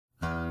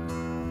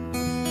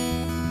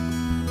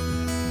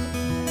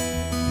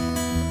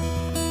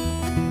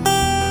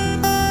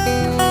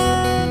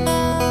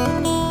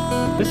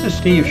This is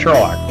Steve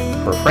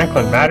Sherlock for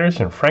Franklin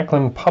Matters and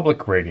Franklin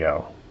Public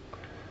Radio.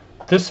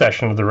 This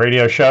session of the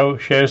radio show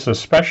shares a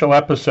special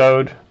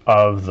episode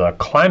of the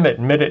Climate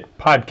Minute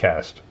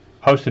podcast,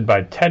 hosted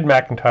by Ted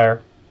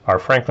McIntyre, our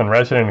Franklin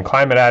resident and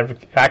climate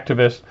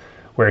activist,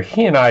 where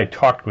he and I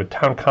talked with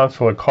Town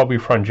Councilor Colby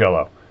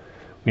Frangillo.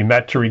 We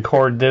met to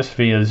record this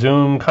via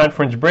Zoom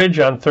Conference Bridge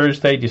on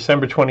Thursday,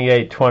 December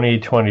 28,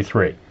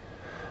 2023.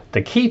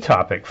 The key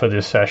topic for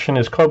this session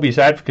is Colby's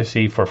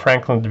advocacy for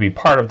Franklin to be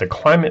part of the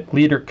Climate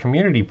Leader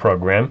Community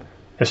Program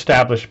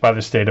established by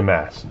the state of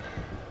Mass.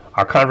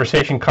 Our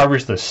conversation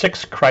covers the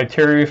 6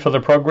 criteria for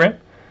the program: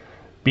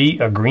 be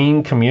a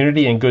green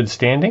community in good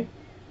standing,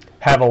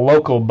 have a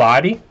local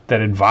body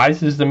that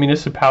advises the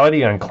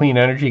municipality on clean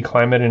energy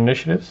climate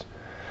initiatives,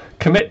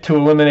 commit to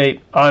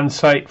eliminate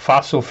on-site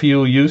fossil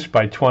fuel use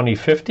by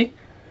 2050,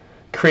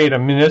 create a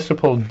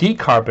municipal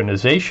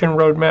decarbonization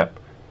roadmap,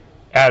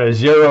 add a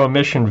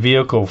zero-emission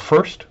vehicle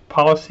first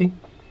policy,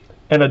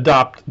 and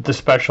adopt the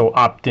special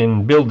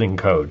opt-in building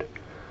code.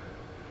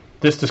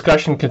 This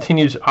discussion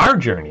continues our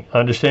journey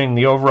understanding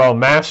the overall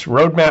Mass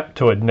roadmap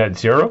toward net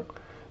zero,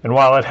 and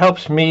while it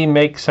helps me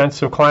make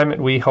sense of climate,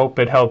 we hope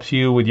it helps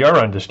you with your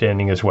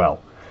understanding as well.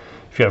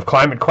 If you have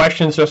climate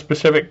questions or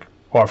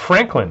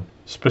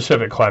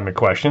Franklin-specific climate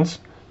questions,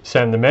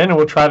 send them in and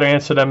we'll try to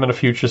answer them in a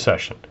future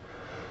session.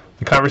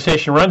 The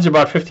conversation runs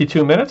about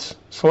 52 minutes,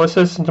 so let's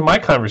listen to my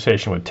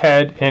conversation with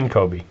Ted and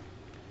Colby.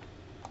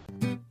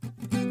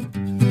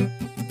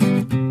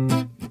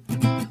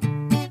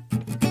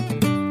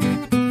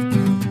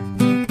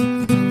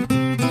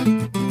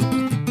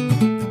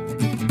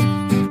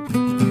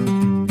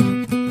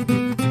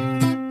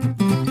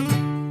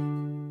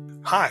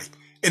 Hi,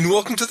 and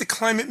welcome to the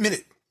Climate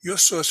Minute, your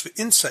source for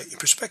insight and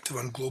perspective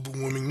on global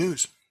warming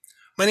news.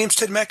 My name's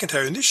Ted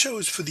McIntyre, and this show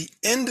is for the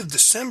end of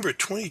December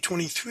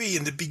 2023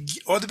 and the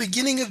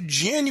beginning of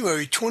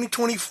January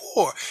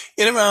 2024,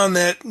 in around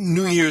that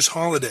New Year's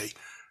holiday.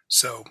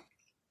 So,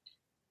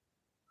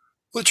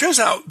 well, it turns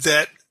out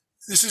that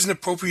this is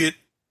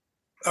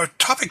our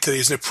topic today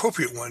is an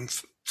appropriate one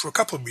for a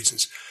couple of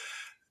reasons.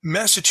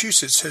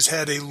 Massachusetts has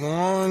had a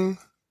long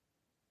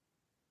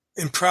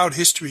and proud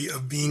history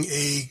of being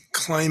a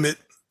climate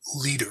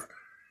leader.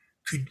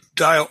 If you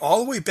dial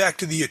all the way back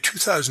to the year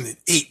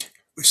 2008,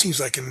 which seems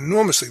like an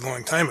enormously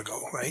long time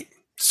ago, right?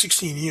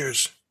 16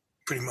 years,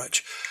 pretty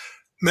much.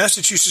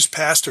 Massachusetts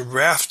passed a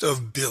raft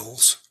of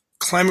bills,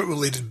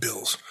 climate-related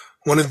bills.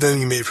 One of them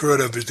you may have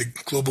heard of is the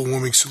Global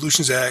Warming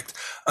Solutions Act.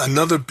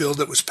 Another bill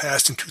that was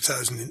passed in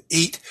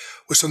 2008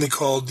 was something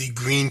called the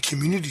Green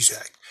Communities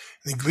Act.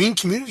 And the Green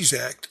Communities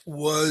Act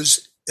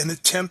was an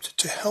attempt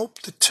to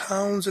help the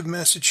towns of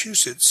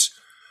Massachusetts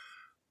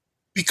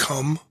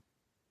become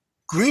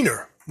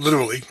greener,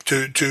 literally,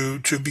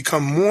 to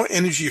become more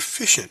energy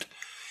efficient.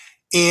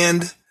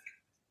 And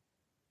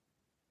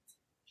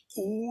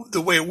the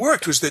way it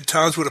worked was that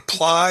towns would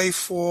apply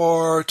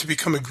to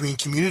become a green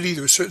community.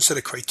 There was a certain set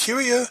of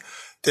criteria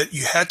that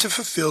you had to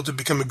fulfill to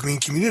become a green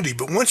community.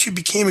 But once you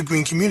became a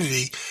green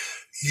community,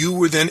 you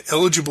were then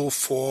eligible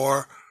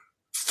for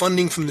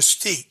funding from the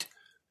state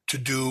to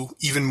do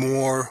even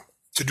more,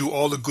 to do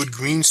all the good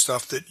green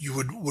stuff that you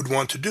would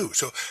want to do.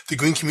 So the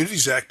Green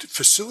Communities Act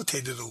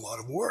facilitated a lot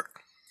of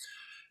work.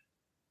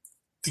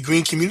 The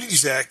Green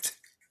Communities Act,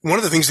 one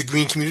of the things the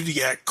Green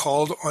Community Act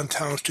called on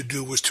towns to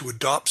do was to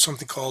adopt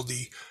something called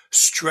the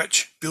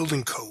Stretch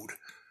Building Code,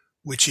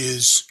 which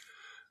is,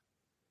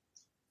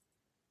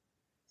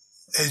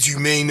 as you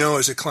may know,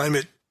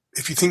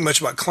 if you think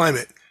much about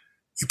climate,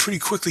 you pretty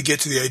quickly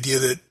get to the idea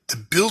that the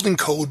building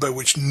code by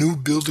which new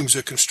buildings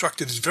are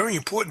constructed is very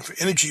important for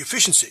energy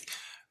efficiency,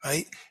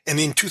 right? And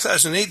in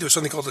 2008, there was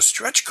something called the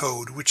Stretch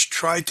Code, which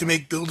tried to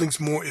make buildings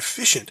more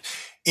efficient.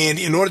 And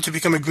in order to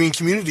become a green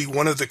community,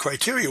 one of the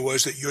criteria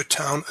was that your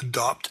town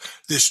adopt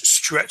this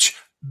Stretch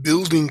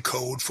Building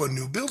Code for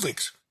new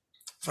buildings.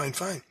 Fine.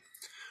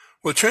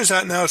 Well, it turns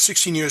out now,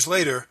 16 years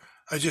later,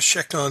 I just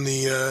checked on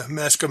the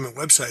Mass Government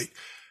website,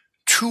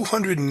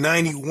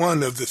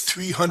 291 of the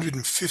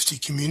 350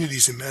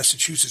 communities in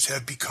Massachusetts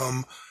have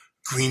become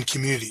green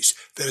communities.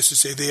 That is to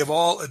say, they have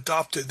all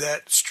adopted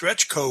that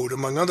Stretch Code,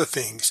 among other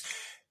things.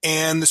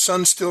 And the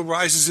sun still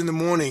rises in the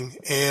morning,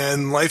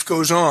 and life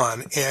goes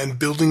on, and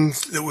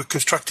buildings that we're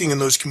constructing in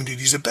those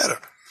communities are better.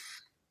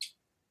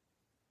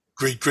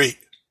 Great.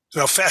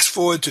 Now fast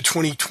forward to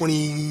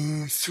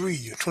 2023,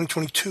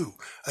 2022.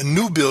 A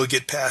new bill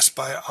get passed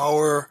by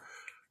our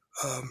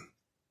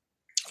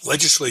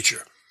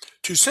legislature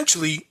to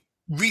essentially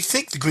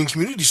rethink the Green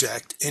Communities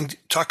Act and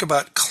talk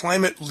about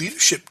climate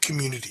leadership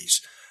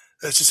communities.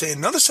 That's to say,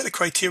 another set of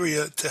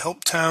criteria to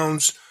help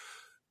towns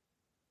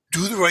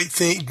do the right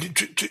thing.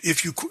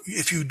 If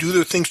you do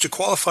the things to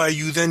qualify,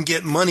 you then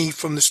get money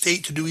from the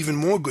state to do even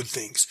more good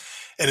things.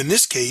 And in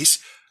this case,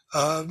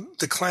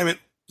 the climate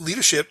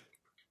leadership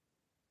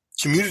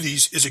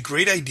communities is a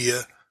great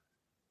idea,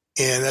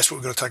 and that's what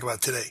we're going to talk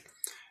about today.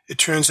 It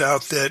turns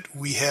out that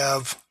we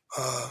have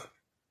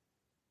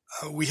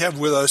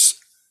with us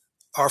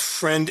our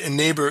friend and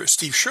neighbor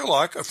Steve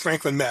Sherlock of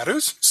Franklin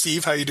Matters.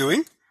 Steve, how are you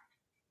doing?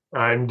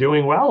 I'm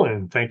doing well,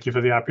 and thank you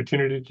for the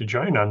opportunity to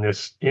join on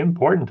this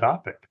important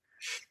topic.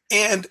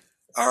 And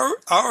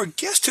our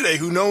guest today,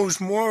 who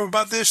knows more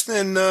about this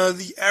than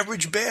the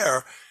average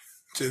bear,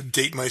 to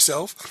date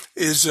myself,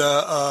 is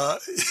a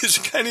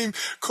guy named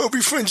Kobe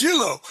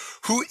Frangillo,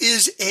 who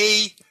is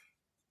a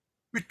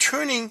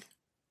returning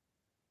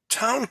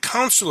town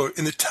councilor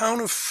in the town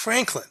of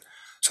Franklin.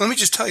 So let me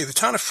just tell you, the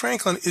town of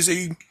Franklin is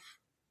a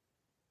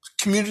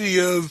community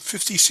of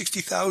 50,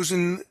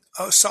 60,000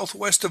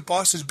 southwest of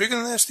Boston. Is bigger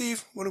than that,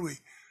 Steve? What are we?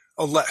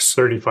 Oh, less.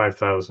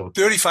 35,000.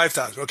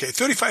 35,000. Okay,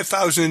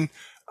 35,000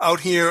 out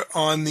here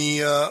on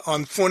the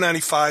on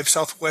 495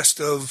 southwest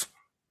of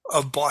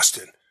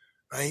Boston,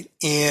 right?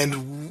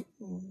 And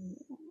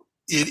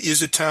it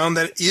is a town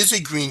that is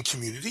a green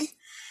community.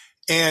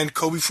 And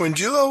Kobe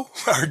Frangillo,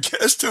 our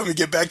guest, let me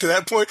get back to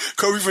that point.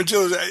 Kobe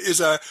Frangillo is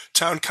a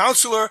town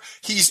councilor.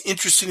 He's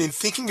interested in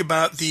thinking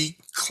about the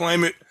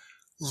Climate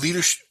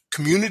Leadership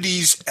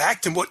Communities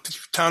Act and what the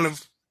town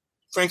of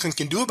Franklin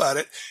can do about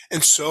it.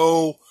 And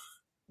so,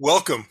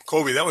 welcome,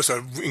 Kobe. That was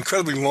an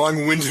incredibly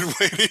long-winded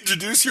way to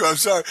introduce you. I'm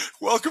sorry.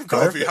 Welcome,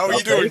 Kobe. Perfect. How are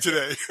you doing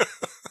today?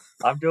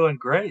 I'm doing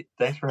great.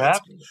 Thanks for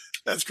having me.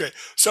 That's great.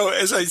 So,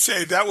 as I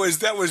say, that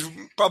was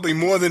probably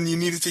more than you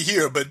needed to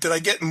hear. But did I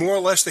get more or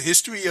less the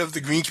history of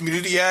the Green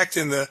Community Act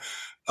and the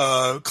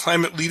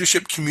climate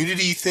leadership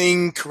community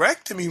thing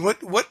correct? I mean,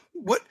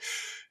 what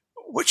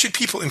should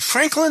people in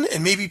Franklin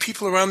and maybe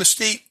people around the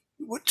state,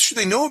 what should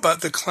they know about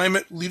the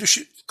climate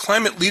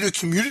leader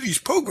communities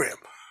program?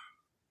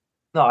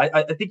 No,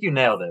 I think you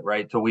nailed it,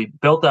 right? So we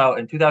built out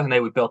in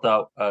 2008. We built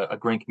out a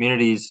green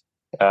communities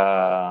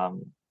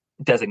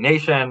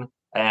designation,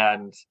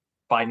 and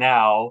by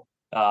now,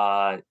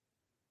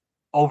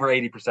 over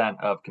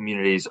 80% of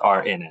communities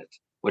are in it,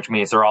 which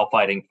means they're all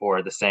fighting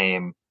for the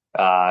same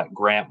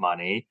grant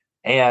money,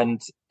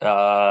 and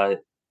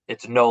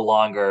it's no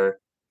longer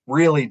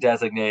really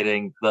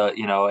designating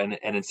and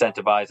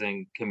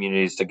incentivizing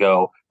communities to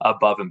go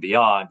above and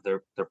beyond.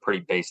 They're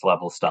pretty base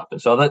level stuff,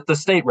 and so the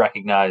state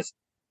recognized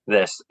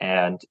this,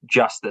 and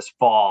just this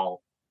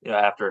fall,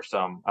 after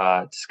some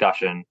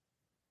discussion,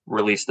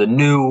 released the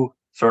new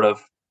sort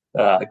of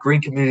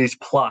Green Communities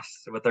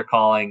Plus, what they're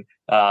calling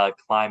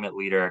Climate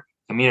Leader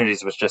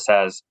Communities, which just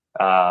has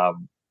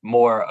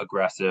more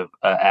aggressive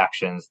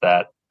actions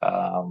that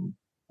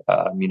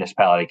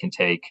municipality can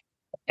take,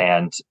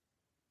 and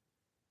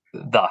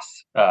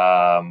thus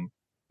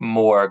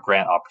more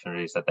grant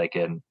opportunities that they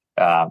can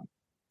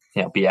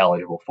be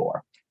eligible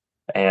for.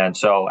 And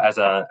so, as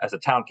a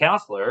town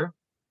councilor,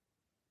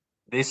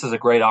 this is a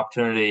great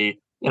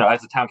opportunity.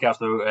 As a town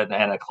councilor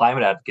and a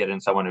climate advocate,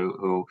 and someone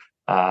who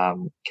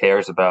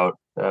cares about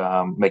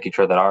making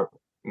sure that our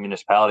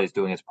municipality is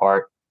doing its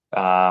part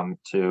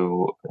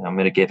to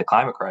mitigate the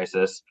climate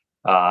crisis.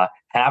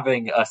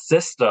 Having a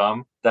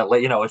system that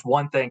it's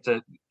one thing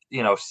to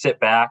sit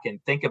back and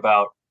think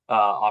about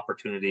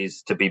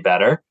opportunities to be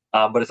better,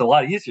 but it's a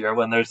lot easier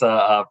when there's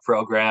a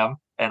program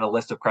and a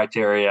list of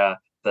criteria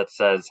that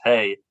says,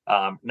 hey,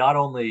 not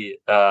only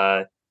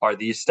are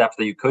these steps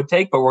that you could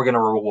take, but we're going to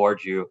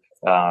reward you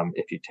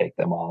if you take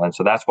them all. And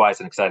so that's why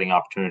it's an exciting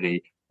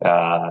opportunity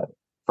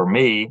for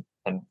me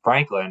and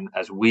Franklin,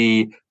 as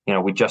we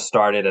just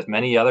started, as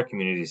many other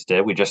communities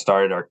did. We just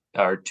started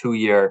our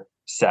 2-year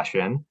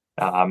session.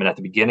 And at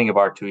the beginning of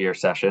our 2-year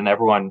session,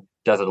 everyone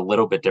does it a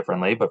little bit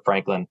differently, but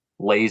Franklin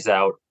lays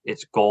out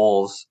its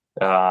goals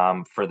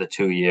for the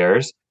 2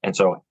 years. And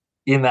so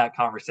in that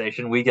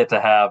conversation, we get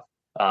to have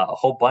a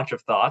whole bunch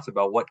of thoughts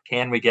about what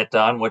can we get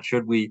done, what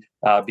should we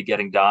be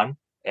getting done.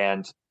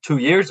 And 2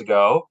 years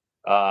ago,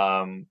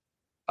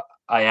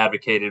 I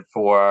advocated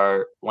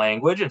for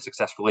language and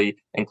successfully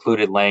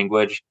included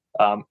language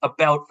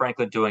about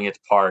Franklin doing its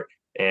part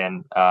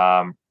in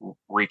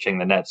reaching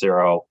the net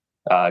zero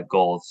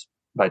goals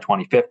by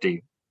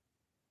 2050.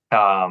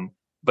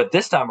 But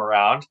this time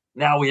around,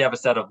 now we have a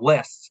set of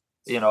lists,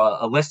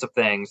 a list of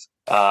things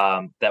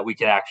that we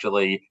can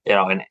actually,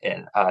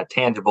 and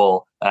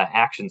tangible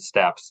action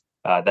steps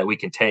that we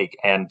can take,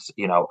 and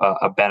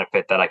a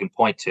benefit that I can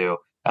point to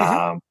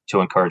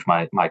encourage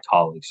my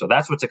colleagues. So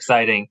that's what's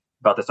exciting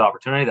about this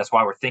opportunity. That's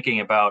why we're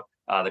thinking about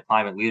the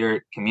climate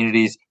leader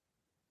communities.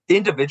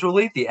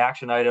 Individually, the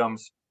action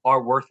items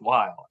are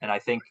worthwhile, and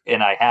I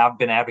have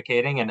been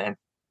advocating and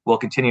will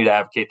continue to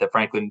advocate that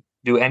Franklin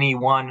do any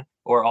one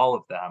or all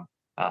of them.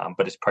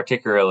 But it's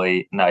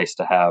particularly nice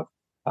to have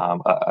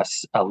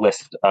a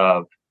list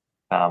of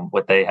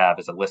what they have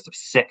is a list of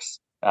 6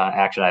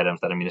 action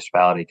items that a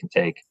municipality can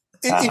take.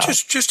 And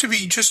just to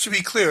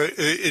be clear,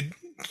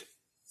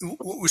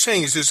 what we're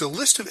saying is there's a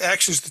list of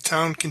actions the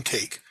town can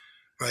take,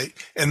 right?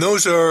 And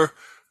those are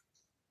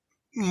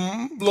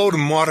low to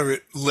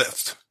moderate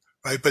lift,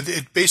 right? But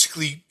it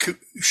basically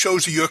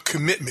shows your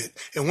commitment.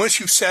 And once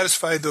you've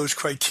satisfied those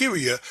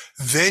criteria,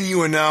 then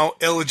you are now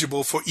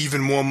eligible for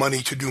even more money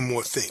to do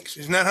more things.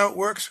 Isn't that how it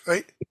works,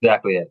 right?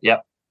 Exactly it.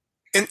 Yep.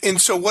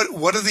 And so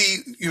what are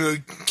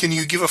the, can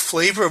you give a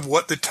flavor of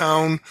what the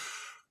town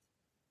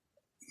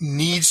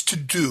needs to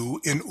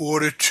do in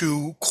order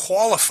to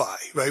qualify,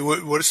 right?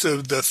 What is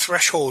the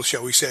threshold,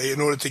 shall we say, in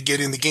order to get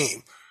in the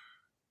game?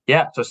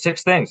 Yeah, so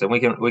 6 things, and we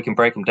can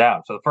break them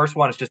down. So the first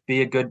one is just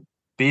be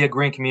a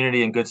green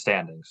community in good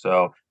standing.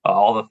 So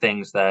all the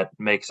things that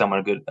make someone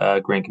a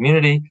good green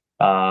community.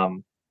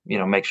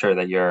 Make sure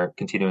that you're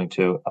continuing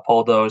to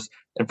uphold those.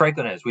 And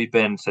Franklin we've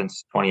been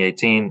since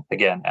 2018,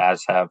 again,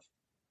 as have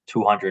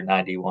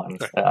 291.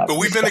 Right. But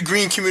we've been a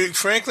green community.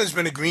 Franklin's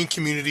been a green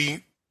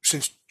community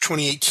since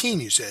 2018,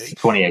 you say?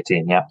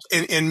 2018, yeah.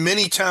 And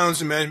many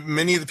towns and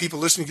many of the people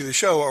listening to the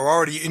show are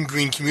already in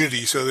green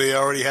communities, so they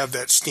already have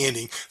that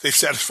standing. They've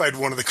satisfied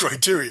one of the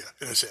criteria,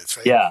 in a sense,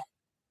 right? Yeah.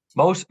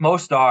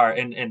 Most are,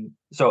 and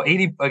so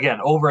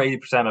over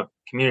 80% of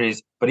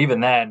communities, but even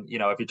then,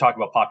 if you talk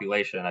about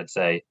population, I'd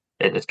say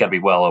it's got to be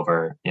well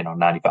over,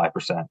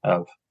 95%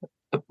 of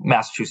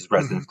Massachusetts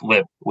residents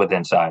live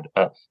inside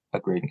a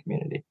green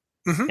community.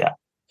 Mm-hmm. Yeah.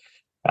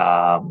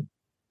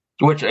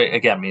 Which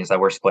again means that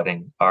we're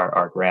splitting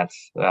our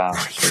grants of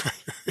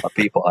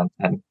people,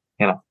 and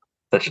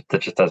that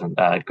just doesn't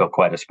go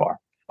quite as far.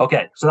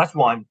 Okay, so that's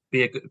one.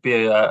 Be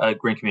a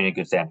green community in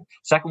good standing.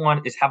 Second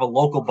one is have a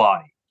local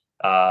body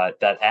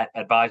that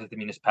advises the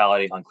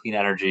municipality on clean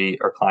energy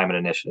or climate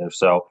initiatives.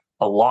 So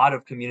a lot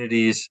of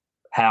communities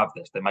have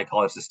this. They might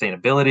call it a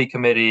sustainability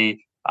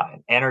committee,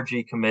 an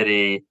energy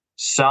committee,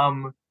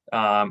 some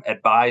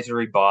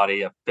advisory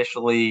body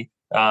officially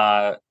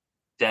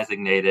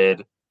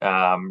designated,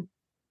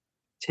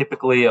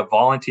 typically of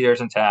volunteers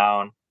in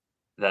town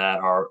that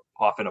are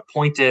often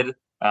appointed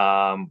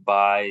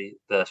by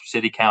the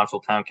city council,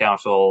 town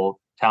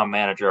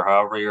manager,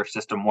 however your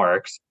system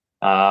works,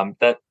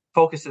 that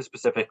focuses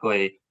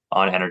specifically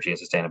on energy and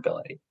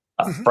sustainability.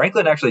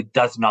 Franklin actually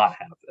does not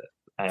have this,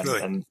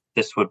 and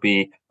this would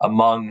be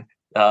among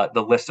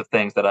the list of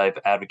things that I've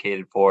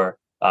advocated for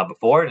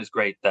before. And it's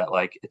great that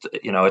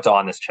it's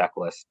on this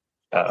checklist.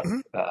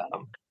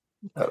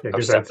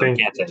 Because I think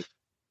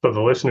for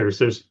the listeners,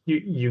 there's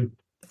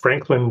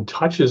Franklin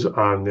touches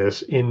on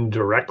this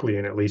indirectly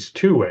in at least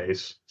 2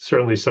 ways.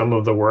 Certainly, some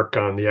of the work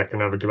on the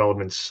Economic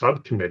Development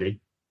Subcommittee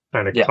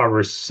kind of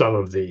covers some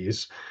of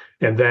these.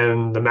 And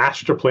then the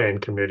Master Plan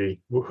Committee,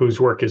 whose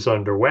work is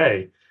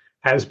underway,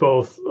 has a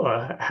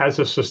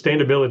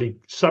sustainability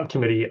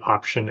subcommittee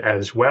option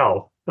as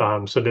well.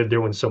 So they're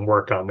doing some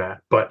work on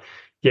that. But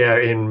yeah,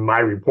 in my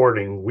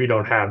reporting, we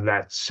don't have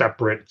that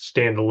separate,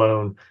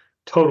 standalone,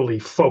 totally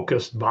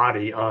focused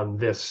body on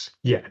this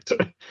yet.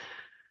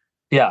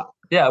 Yeah.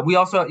 We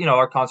also,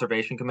 our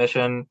Conservation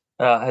Commission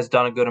has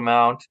done a good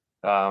amount.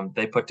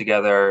 They put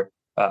together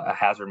a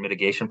hazard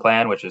mitigation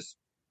plan, which is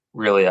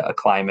really a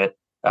climate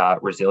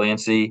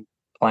resiliency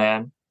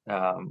plan.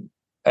 And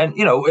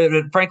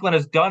Franklin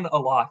has done a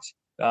lot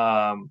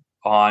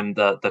on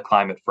the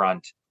climate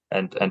front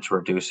and to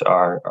reduce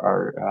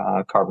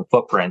our carbon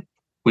footprint.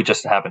 We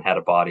just haven't had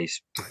a body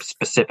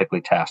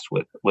specifically tasked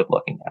with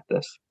looking at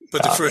this.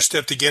 But the first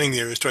step to getting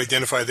there is to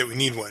identify that we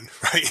need one,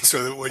 right?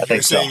 So that what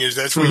you're saying is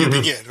that's where you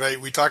begin, right?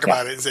 We talk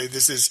about it and say,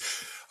 this is,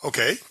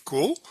 okay,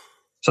 cool.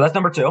 So that's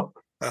number 2.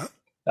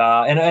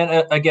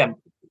 And again,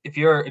 if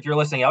you're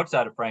listening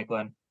outside of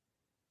Franklin,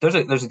 there's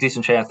a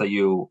decent chance that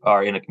you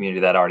are in a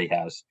community that already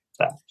has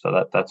that.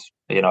 So that's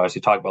as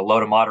you talk about low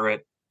to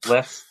moderate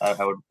lifts,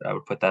 I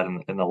would put that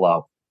in the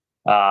low.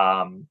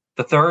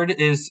 The third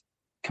is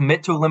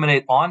commit to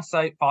eliminate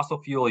on-site fossil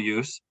fuel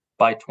use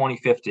by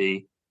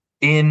 2050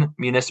 in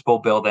municipal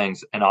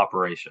buildings and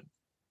operations.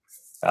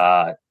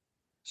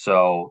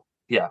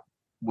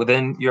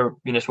 Within your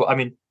municipal,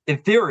 in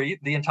theory,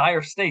 the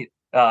entire state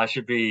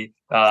should be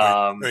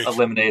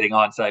eliminating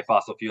on-site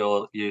fossil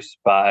fuel use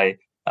by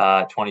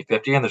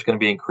 2050, and there's going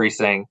to be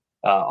increasing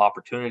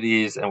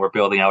opportunities, and we're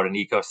building out an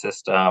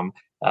ecosystem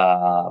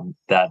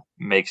that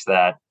makes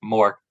that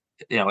more,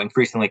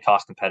 increasingly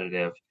cost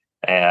competitive,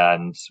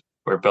 and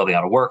we're building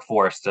out a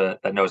workforce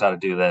that knows how to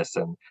do this,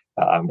 and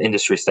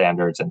industry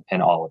standards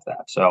and all of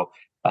that. So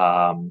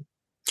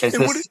is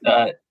this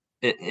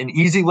an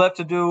easy lift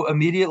to do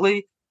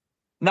immediately?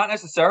 Not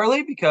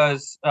necessarily,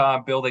 because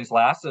buildings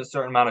last a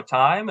certain amount of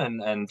time,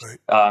 and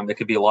it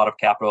could be a lot of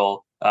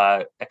capital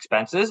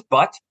expenses.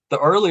 But the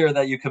earlier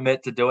that you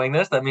commit to doing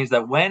this, that means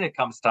that when it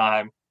comes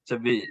time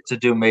to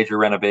do major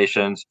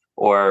renovations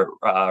or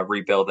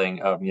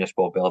rebuilding of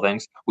municipal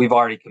buildings, we've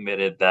already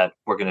committed that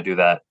we're going to do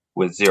that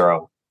with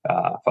zero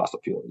fossil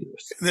fuel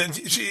use. Then,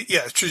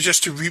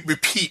 just to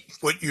repeat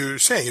what you're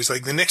saying, is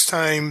like the next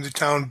time the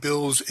town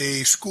builds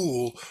a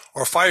school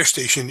or fire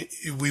station,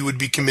 we would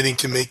be committing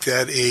to make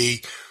that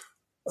a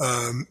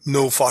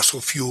no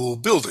fossil fuel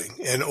building,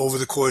 and over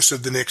the course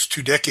of the next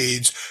 2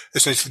 decades,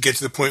 essentially get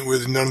to the point where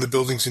none of the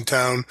buildings in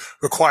town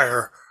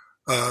require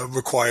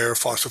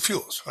fossil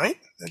fuels, right?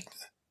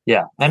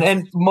 Yeah,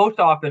 and most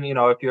often,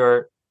 if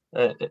you're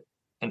an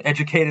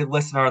educated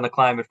listener on the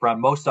climate front,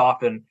 most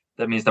often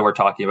that means that we're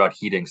talking about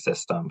heating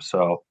systems.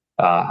 So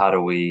how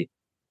do we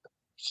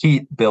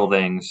heat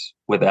buildings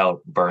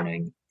without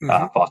burning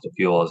fossil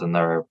fuels? And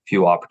there are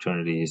few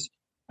opportunities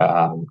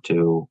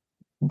to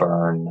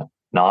burn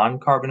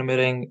non-carbon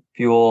emitting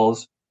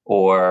fuels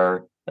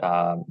or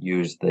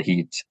use the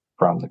heat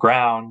from the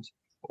ground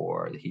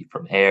or the heat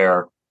from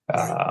air,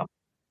 and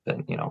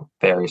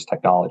various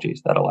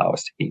technologies that allow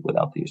us to heat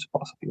without the use of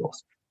fossil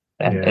fuels.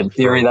 And in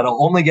theory,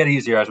 that'll only get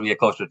easier as we get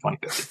closer to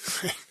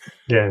 2050.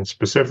 Yeah, and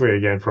specifically,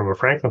 again, from a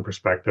Franklin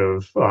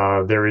perspective,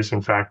 there is,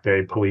 in fact,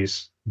 a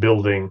police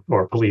building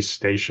or police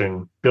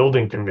station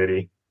building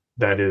committee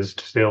that is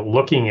still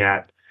looking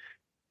at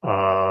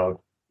an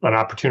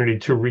opportunity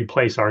to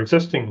replace our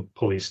existing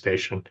police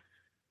station.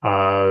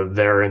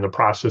 They're in the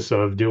process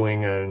of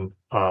doing an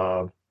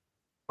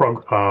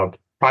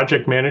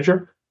project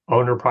manager.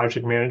 Owner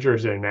project manager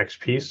is their next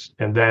piece,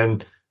 and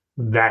then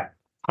that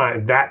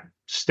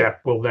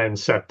step will then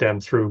set them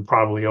through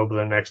probably over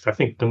the next, I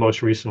think the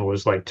most recent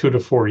was like 2 to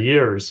 4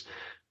 years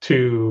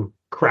to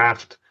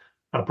craft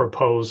a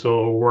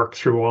proposal, work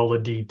through all the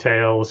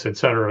details, et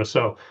cetera.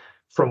 So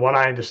from what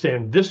I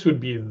understand, this would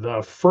be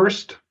the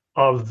first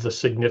of the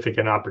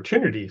significant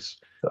opportunities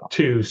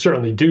to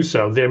certainly do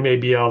so. There may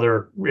be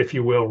other, if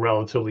you will,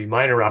 relatively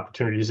minor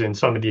opportunities in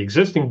some of the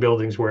existing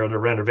buildings where the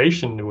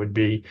renovation would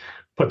be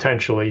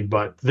potentially,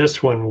 but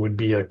this one would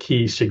be a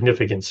key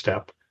significant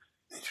step.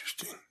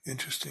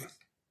 Interesting.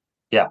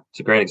 Yeah, it's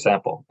a great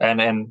example.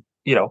 And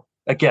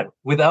again,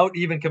 without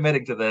even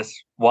committing to this,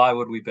 why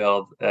would we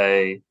build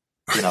a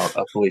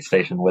police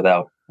station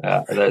without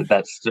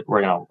that's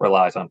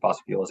relies on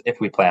fossil fuels if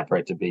we plan for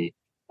it to be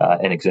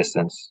in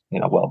existence,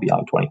 well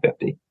beyond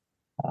 2050.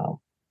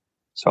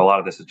 So a lot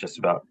of this is just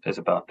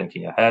about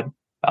thinking ahead.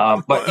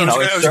 But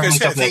it's certainly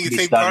something that can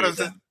be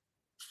studied.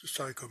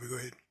 Sorry, Kobe, go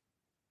ahead.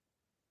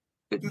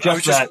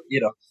 Just that,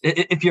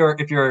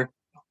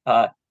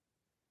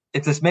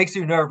 if this makes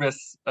you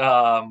nervous,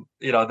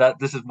 that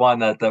this is one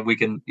that we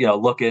can,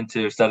 look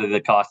into, study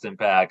the cost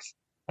impacts,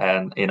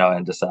 and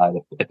decide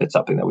if it's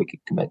something that we could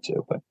commit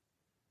to. But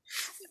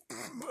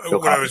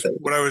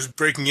what I was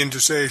breaking in to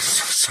say,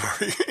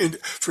 sorry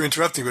for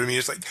interrupting, but I mean,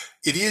 it's like,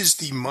 it is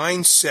the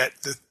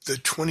mindset, the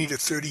 20 to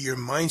 30 year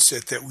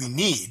mindset that we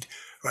need,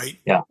 right?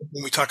 Yeah.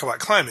 When we talk about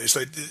climate, it's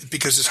like,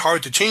 because it's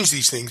hard to change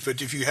these things,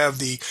 but if you have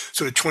the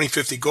sort of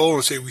 2050 goal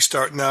and say we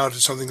start now to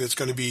something that's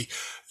going to be,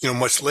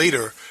 much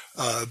later,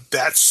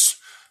 that's,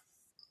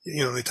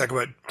 they talk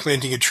about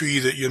planting a tree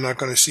that you're not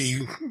going to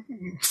see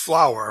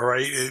flower,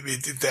 right?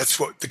 That's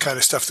what the kind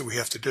of stuff that we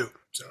have to do.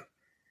 So.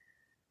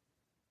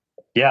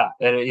 Yeah,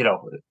 and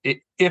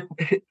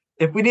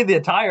if we need the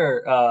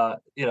entire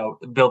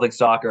building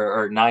stock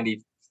or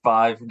 99%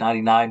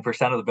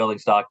 of the building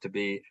stock to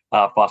be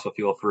fossil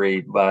fuel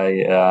free by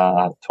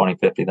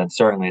 2050, then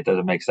certainly it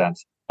doesn't make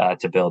sense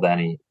to build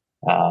any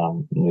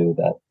new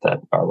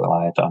that are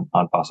reliant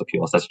on fossil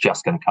fuels. That's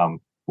just going to come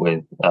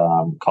with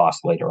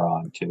cost later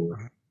on to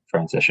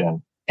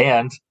transition,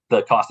 and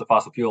the cost of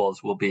fossil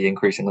fuels will be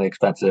increasingly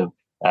expensive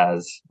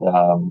as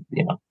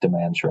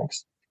demand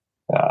shrinks.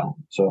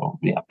 So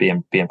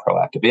being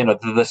proactive.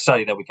 The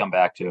study that we come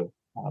back to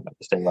at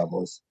the state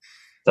level is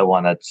the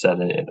one that said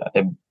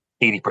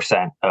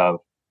 80% of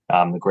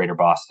the greater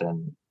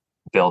Boston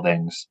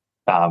buildings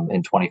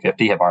in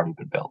 2050 have already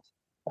been built.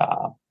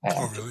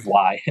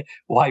 Really?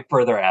 Why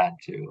further add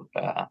to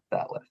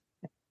that list?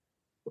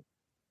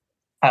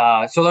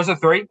 So those are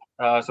three.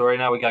 So right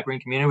now we got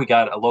green community, we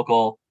got a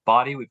local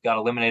body, we've got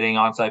eliminating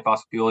on-site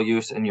fossil fuel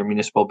use in your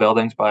municipal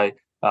buildings by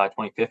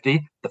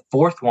 2050. The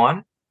fourth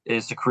one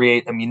is to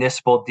create a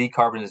municipal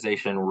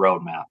decarbonization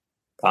roadmap.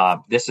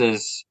 This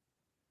is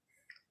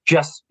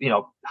just,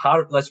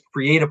 let's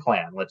create a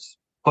plan. Let's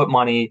put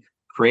money,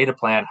 create a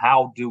plan.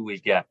 How do we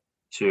get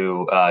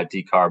to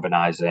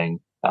decarbonizing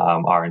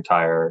our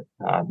entire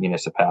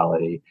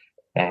municipality,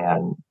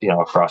 and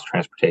across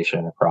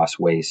transportation, across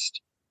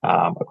waste,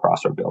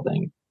 across our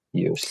building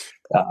use?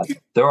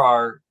 There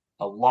are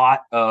a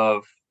lot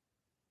of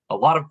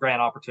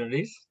grant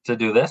opportunities to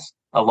do this.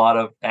 A lot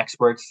of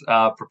experts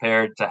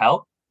prepared to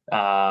help,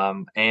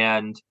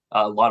 and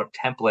a lot of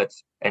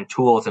templates and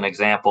tools and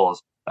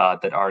examples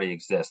that already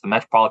exist. The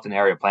Metropolitan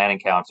Area Planning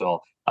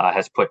Council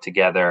has put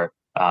together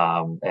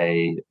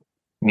a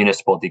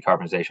municipal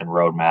decarbonization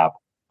roadmap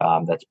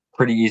that's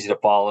pretty easy to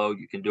follow.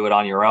 You can do it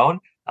on your own,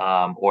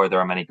 or there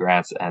are many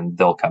grants, and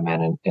they'll come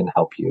in and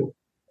help you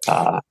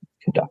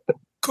conduct them.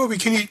 Kobe,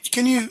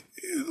 can you?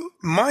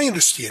 My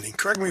understanding,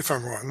 correct me if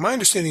I'm wrong. My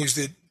understanding is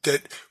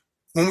that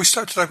when we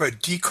start to talk about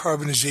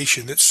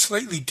decarbonization, that's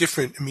slightly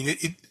different. I mean,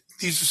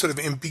 these are sort of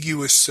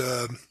ambiguous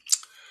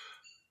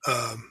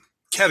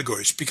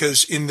categories,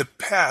 because in the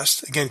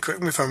past, again,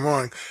 correct me if I'm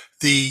wrong,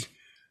 the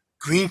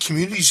Green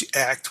Communities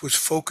Act was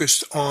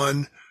focused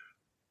on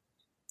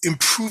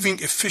improving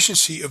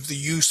efficiency of the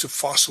use of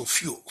fossil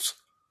fuels,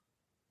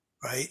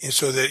 right? And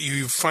so that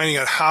you're finding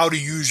out how to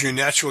use your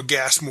natural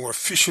gas more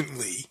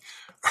efficiently,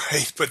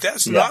 right? But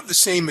that's not the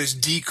same as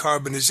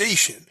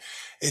decarbonization.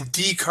 And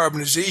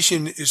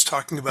decarbonization is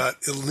talking about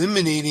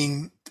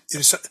eliminating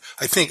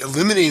I think,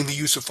 eliminating the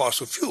use of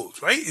fossil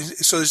fuels, right?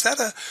 So is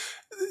that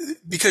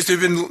because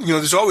there've been,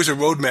 there's always a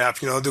roadmap,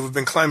 there have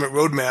been climate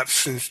roadmaps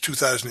since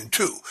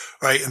 2002,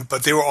 right?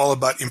 But they were all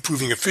about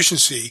improving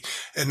efficiency.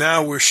 And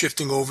now we're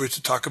shifting over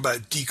to talk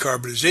about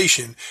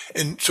decarbonization.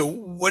 And so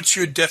what's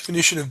your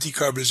definition of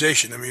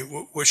decarbonization? I mean,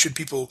 what should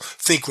people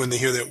think when they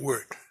hear that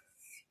word?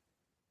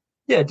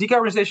 Yeah,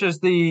 decarbonization is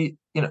the,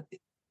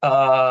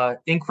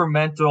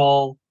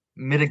 incremental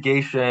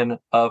mitigation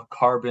of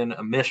carbon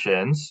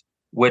emissions,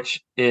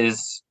 which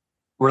is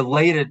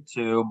related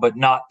to, but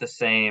not the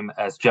same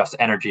as just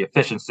energy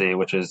efficiency,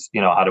 which is,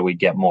 how do we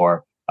get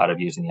more out of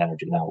using the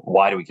energy? Now,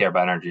 why do we care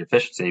about energy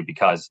efficiency?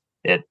 Because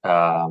it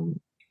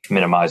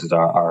minimizes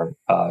our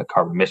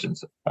carbon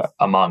emissions,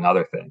 among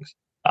other things.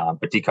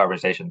 But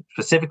decarbonization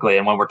specifically,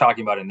 and when we're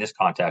talking about in this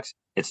context,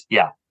 it's,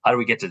 how do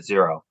we get to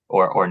zero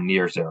or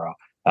near zero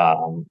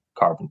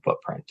carbon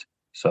footprint?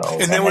 So,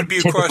 and that would be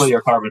typically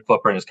your carbon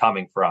footprint is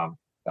coming from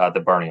the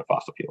burning of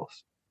fossil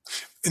fuels.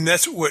 And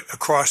that's what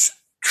across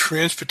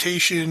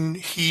transportation,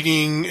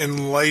 heating,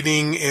 and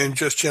lighting, and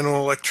just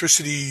general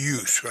electricity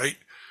use, right?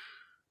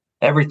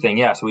 Everything,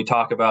 yeah. So we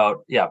talk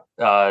about,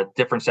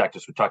 different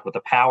sectors. We talk about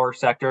the power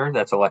sector,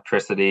 that's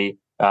electricity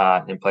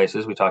in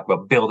places. We talk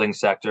about building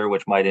sector,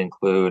 which might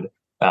include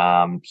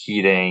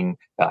heating,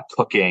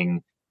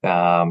 cooking,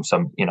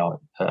 some,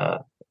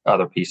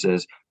 other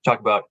pieces. We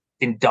talk about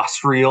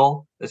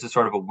industrial. This is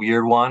sort of a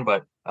weird one,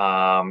 but,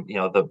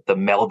 the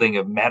melding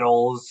of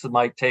metals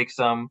might take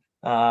some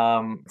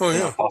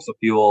fossil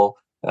fuel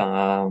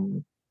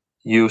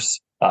use.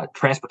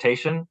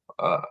 Transportation,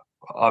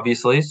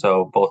 obviously,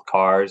 so both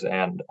cars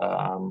and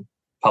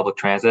public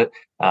transit,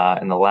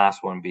 and the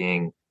last one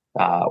being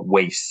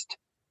waste.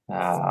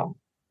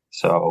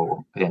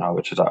 So,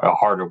 which is a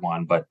harder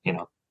one, but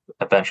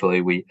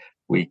eventually we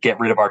get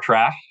rid of our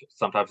trash.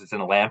 Sometimes it's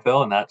in a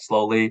landfill and that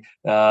slowly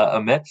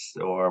emits,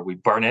 or we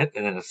burn it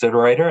in an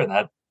incinerator and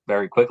that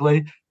very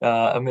quickly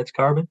emits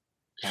carbon.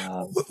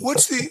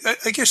 What's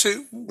I guess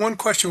one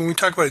question when we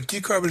talk about a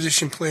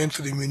decarbonization plan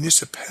for the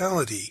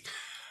municipality,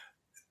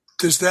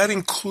 does that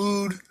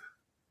include,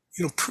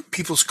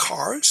 people's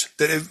cars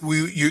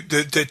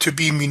that to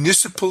be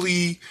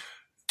municipally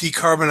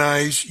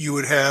decarbonized, you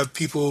would have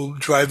people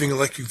driving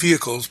electric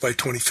vehicles by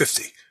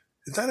 2050?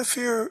 Is that a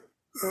fair,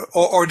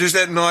 or does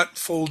that not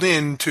fold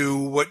into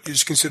what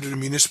is considered a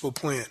municipal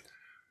plan?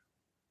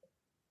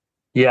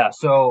 Yeah.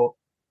 So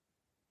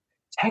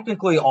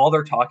technically all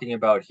they're talking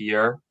about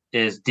here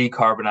is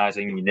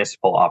decarbonizing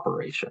municipal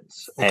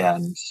operations. Okay.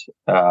 And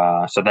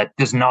so that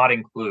does not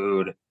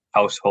include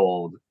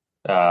household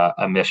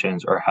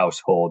emissions or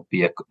household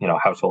vehicle,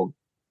 household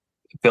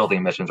building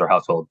emissions or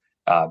household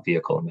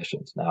vehicle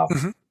emissions. Now,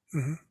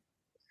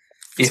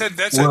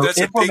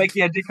 if we're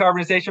making a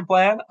decarbonization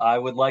plan, I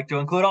would like to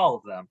include all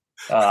of them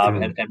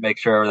and make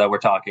sure that we're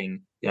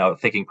talking,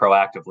 thinking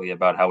proactively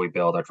about how we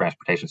build our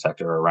transportation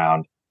sector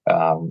around,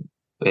 a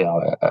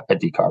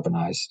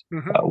decarbonized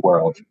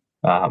world.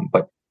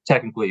 But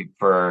technically,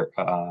 for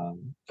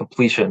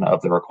completion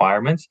of the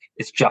requirements,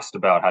 it's just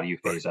about how do you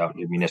phase out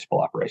your municipal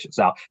operations.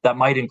 Now, that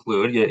might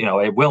include,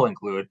 it will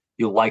include,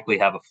 you'll likely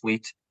have a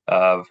fleet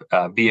of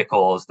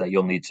vehicles that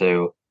you'll need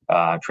to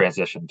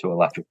transition to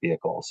electric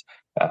vehicles.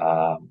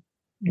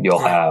 You'll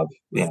have,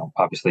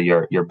 obviously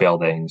your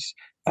buildings.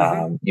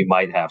 You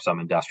might have some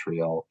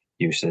industrial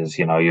uses,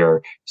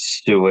 your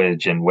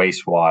sewage and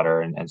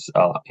wastewater, and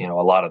a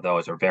lot of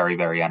those are very,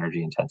 very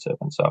energy intensive.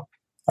 And so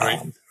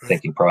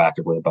thinking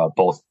proactively about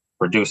both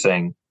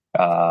reducing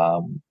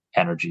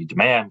energy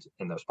demand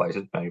in those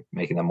places, by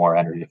making them more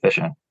energy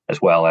efficient,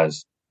 as well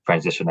as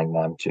transitioning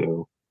them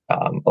to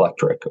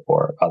electric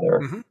or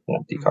other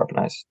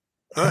decarbonized.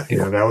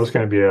 Yeah, that was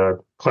going to be a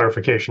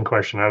clarification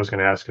question I was going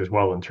to ask as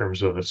well in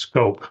terms of the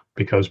scope,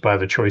 because by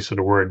the choice of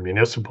the word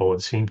municipal,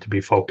 it seemed to be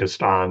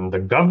focused on the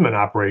government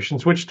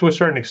operations, which to a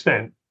certain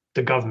extent,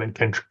 the government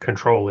can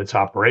control its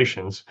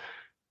operations.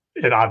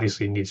 It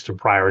obviously needs to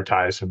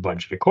prioritize and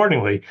budget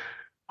accordingly.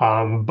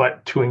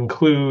 But to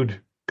include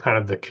kind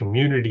of the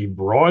community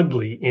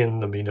broadly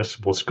in the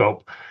municipal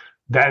scope,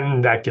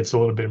 then that gets a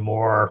little bit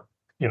more,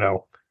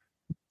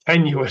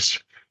 tenuous,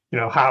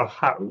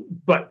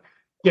 but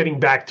getting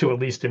back to at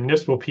least the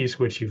municipal piece,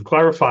 which you've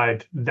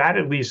clarified, that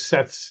at least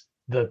sets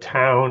the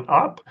town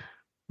up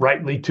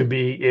rightly to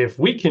be, if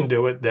we can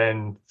do it,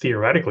 then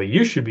theoretically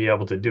you should be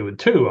able to do it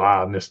too,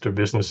 Mr.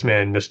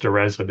 Businessman, Mr.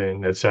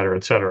 Resident, et cetera,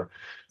 et cetera.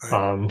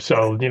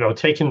 So,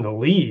 taking the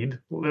lead,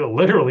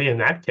 literally in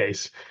that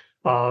case,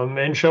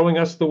 and showing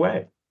us the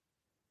way.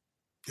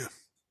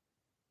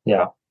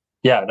 Yeah.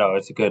 No,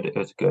 it's a good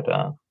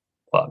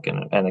plug.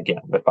 And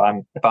again, if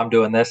I'm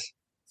doing this,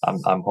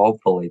 I'm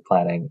hopefully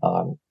planning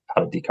on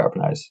how to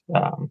decarbonize.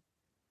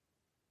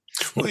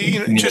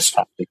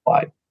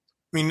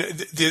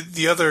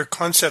 The other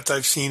concept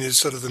I've seen is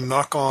sort of the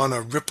knock-on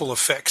or ripple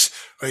effects,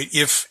 right?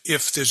 If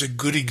there's a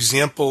good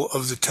example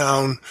of the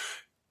town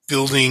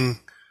building,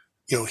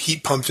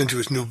 heat pumps into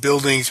its new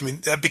buildings,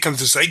 that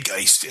becomes a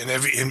zeitgeist,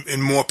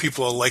 and more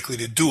people are likely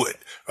to do it,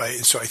 right?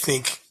 And so I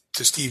think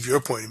to Steve, your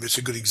point, it's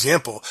a good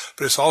example,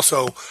 but it's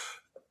also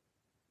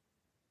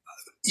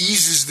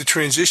eases the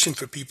transition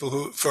for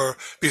people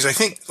because I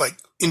think like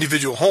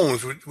individual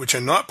homes, which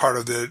are not part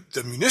of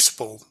the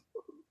municipal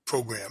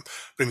program,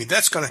 but I mean,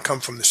 that's going to come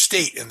from the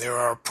state, and there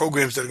are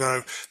programs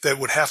that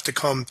would have to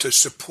come to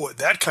support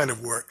that kind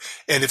of work.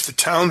 And if the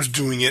town's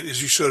doing it,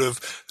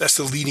 that's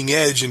the leading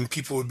edge, and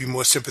people would be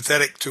more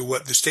sympathetic to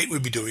what the state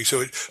would be doing.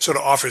 So it sort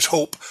of offers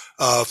hope,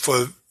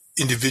 for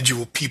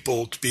individual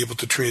people to be able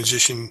to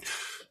transition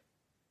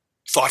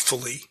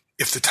thoughtfully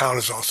if the town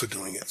is also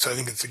doing it. So I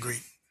think it's a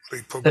great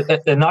program.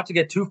 And not to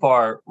get too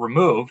far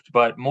removed,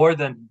 but more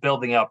than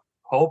building up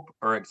hope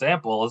or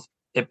examples,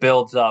 it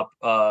builds up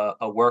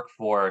a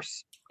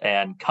workforce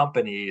and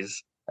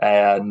companies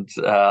and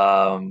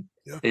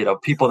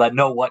people that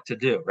know what to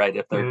do, right?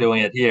 If they're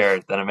doing it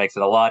here, then it makes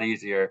it a lot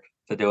easier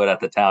to do it at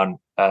the town,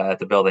 at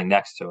the building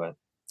next to it.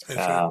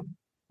 Soon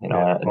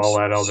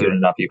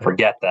enough you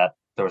forget that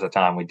there was a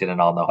time we didn't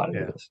all know how to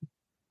do this.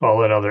 All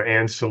that other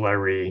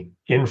ancillary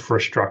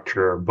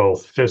infrastructure,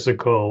 both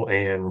physical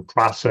and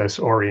process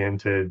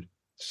oriented,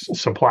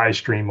 supply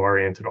stream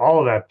oriented, all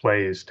of that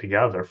plays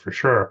together for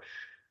sure.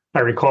 I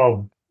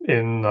recall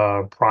in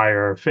the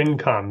prior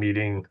FinCom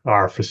meeting,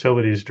 our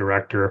facilities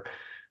director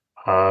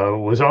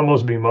was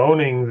almost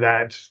bemoaning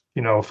that,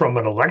 from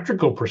an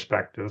electrical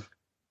perspective,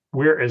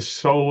 we're as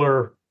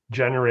solar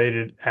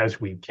generated as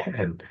we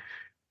can.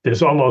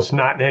 There's almost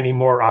not any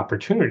more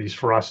opportunities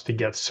for us to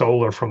get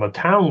solar from a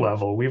town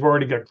level. We've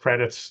already got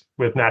credits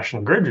with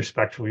National Grid,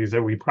 respectively,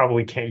 that we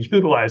probably can't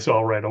utilize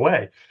all right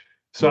away.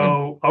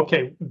 So,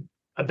 okay,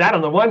 that on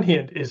the one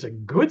hand is a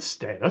good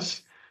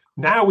status.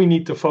 Now we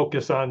need to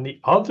focus on the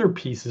other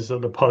pieces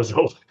of the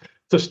puzzle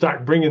to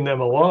start bringing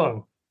them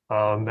along.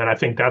 And I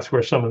think that's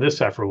where some of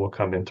this effort will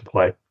come into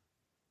play.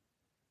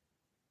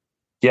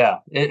 Yeah.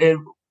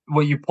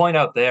 What you point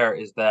out there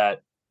is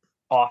that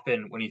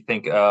often when you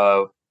think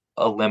of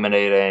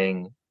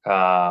eliminating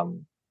or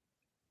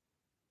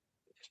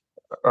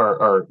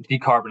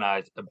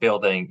decarbonize a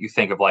building, you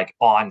think of like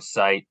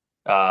on-site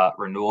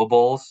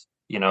renewables,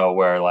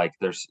 where like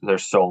there's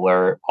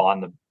solar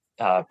on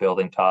the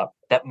building top.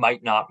 That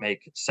might not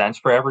make sense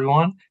for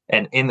everyone.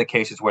 And in the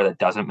cases where that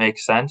doesn't make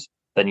sense,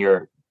 then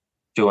you're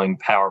doing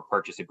power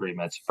purchase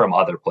agreements from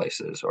other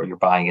places, or you're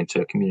buying into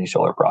a community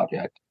solar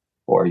project,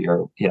 or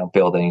you're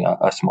building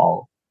a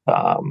small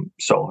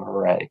solar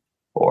array,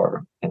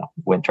 or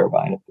wind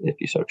turbine if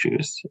you so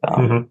choose,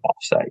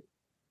 off-site.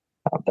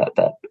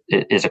 That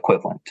is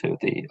equivalent to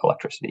the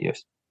electricity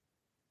use.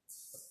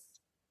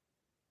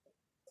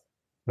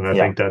 And I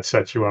think that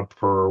sets you up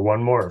for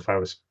one more if I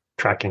was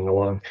tracking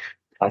along.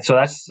 So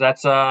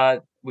that's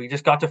we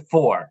just got to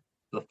 4.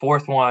 The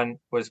fourth one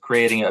was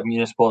creating a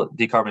municipal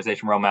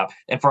decarbonization roadmap.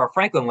 And for our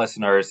Franklin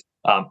listeners,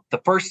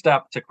 the first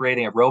step to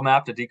creating a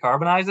roadmap to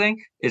decarbonizing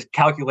is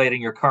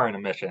calculating your current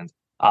emissions.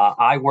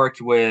 I worked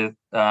with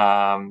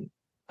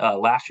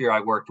last year.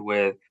 I worked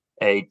with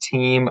a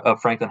team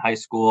of Franklin High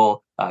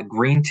School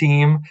Green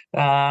Team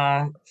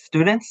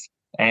students,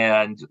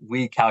 and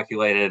we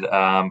calculated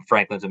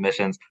Franklin's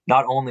emissions,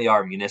 not only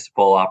our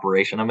municipal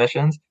operation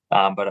emissions,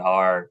 but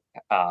our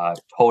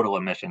total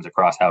emissions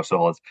across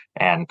households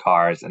and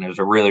cars. And it was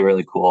a really,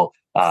 really cool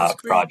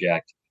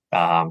project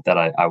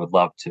that I would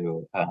love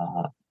to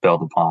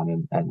build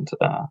upon and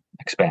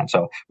expand.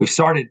 So we've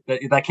started,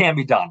 that can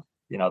be done.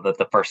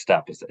 The first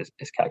step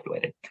is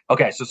calculating.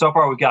 Okay, so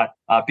far we've got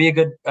be a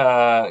good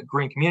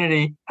green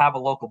community, have a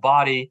local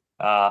body,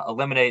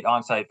 eliminate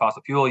on-site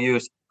fossil fuel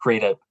use,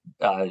 create a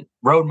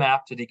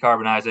roadmap to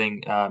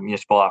decarbonizing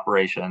municipal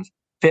operations.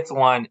 Fifth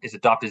one is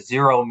adopt a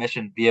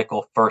zero-emission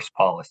vehicle first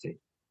policy.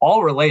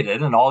 All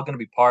related and all going to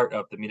be part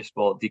of the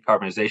municipal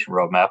decarbonization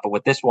roadmap. But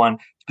what this one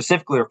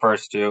specifically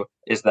refers to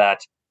is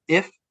that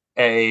if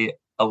a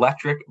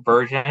electric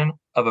version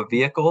of a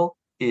vehicle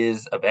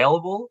is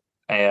available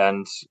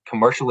and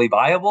commercially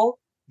viable,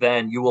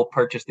 then you will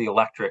purchase the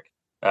electric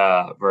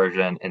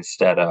version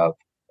instead of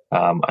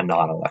a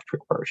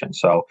non-electric version.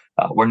 So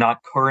we're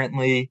not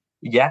currently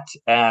yet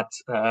at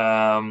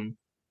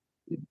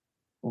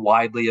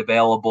widely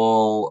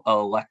available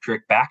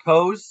electric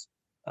backhoes,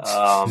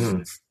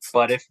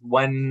 but if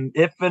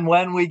and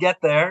when we get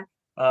there,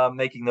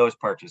 making those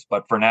purchases.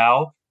 But for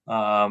now,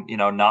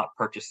 not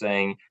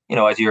purchasing.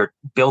 As your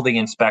building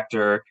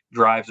inspector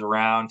drives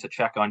around to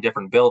check on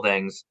different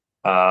buildings,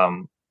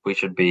 we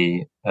should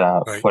be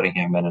putting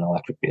him in an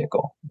electric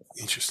vehicle.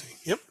 Interesting.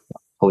 Yep.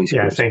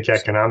 I think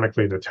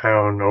economically the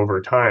town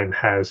over time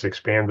has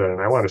expanded, and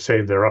I want to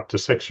say they're up to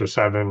 6 or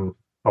 7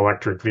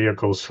 electric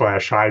vehicles /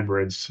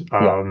 hybrids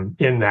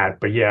in that.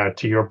 But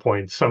to your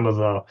point, some of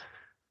the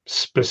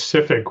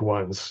specific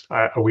ones,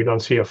 we don't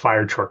see a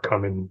fire truck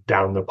coming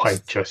down the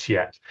pipe just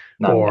yet,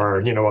 or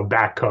a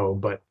backhoe.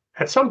 But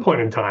at some point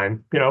in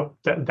time,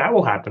 that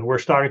will happen. We're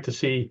starting to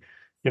see,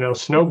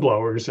 snow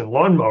blowers and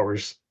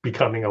lawnmowers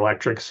becoming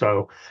electric.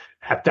 So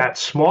at that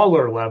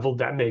smaller level,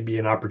 that may be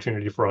an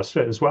opportunity for us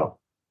as well.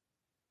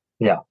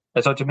 Yeah.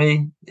 And so to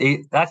me,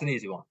 that's an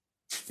easy one.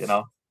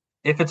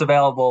 If it's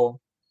available,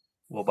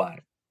 we'll buy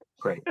it.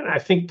 Great. And I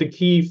think the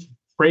key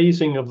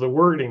phrasing of the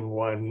wording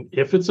one,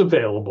 if it's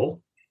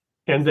available,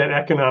 and then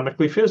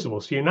economically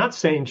feasible. So you're not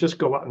saying just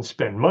go out and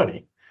spend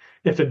money.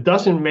 If it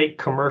doesn't make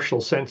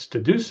commercial sense to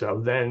do so,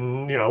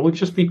 then, we'll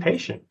just be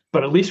patient.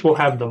 But at least we'll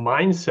have the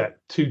mindset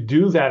to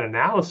do that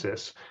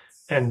analysis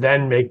and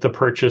then make the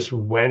purchase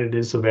when it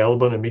is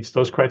available and it meets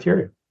those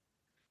criteria.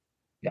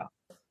 Yeah,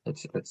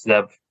 it's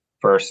ZEV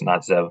first,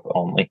 not ZEV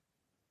only.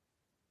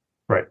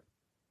 Right.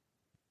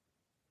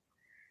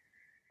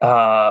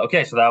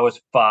 Okay, so that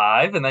was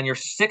 5. And then your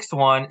 6th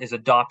one is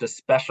adopt a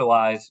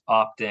specialized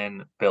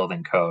opt-in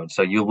building code.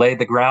 So you laid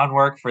the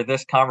groundwork for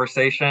this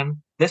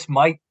conversation. This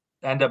might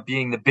end up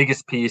being the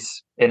biggest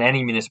piece in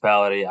any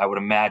municipality. I would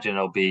imagine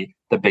it'll be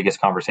the biggest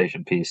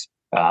conversation piece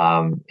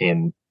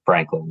in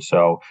Franklin.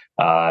 So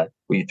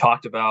we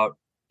talked about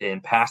in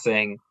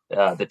passing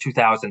the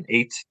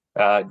 2008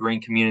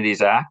 Green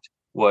Communities Act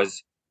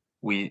was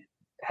we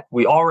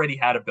already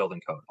had a building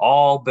code.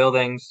 All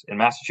buildings in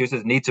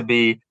Massachusetts need to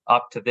be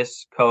up to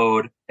this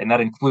code, and that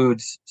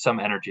includes some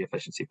energy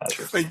efficiency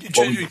measures.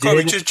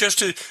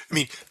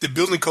 The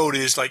building code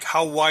is like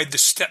how wide the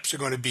steps are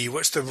going to be,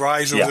 what's the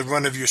rise or the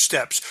run of your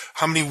steps,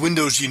 how many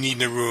windows you need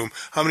in a room,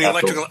 how many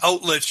electrical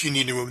outlets you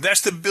need in a room.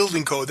 That's the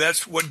building code.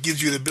 That's what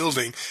gives you the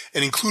building.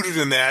 And included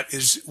in that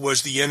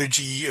was the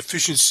energy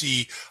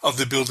efficiency of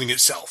the building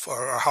itself,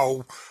 or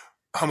how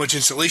much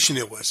insulation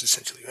there was,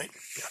 essentially, right?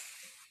 Yeah.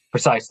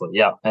 Precisely,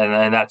 yeah,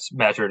 and that's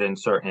measured in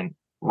certain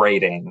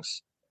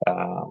ratings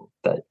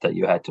that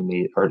you had to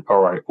meet, or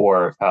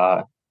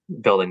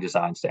building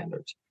design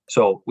standards.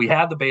 So we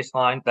have the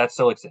baseline that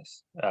still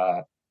exists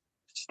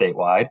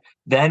statewide.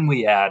 Then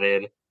we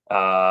added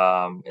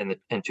in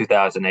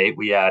 2008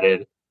 we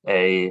added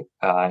a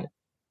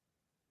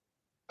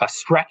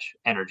stretch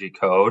energy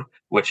code,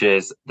 which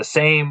is the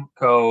same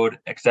code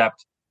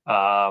except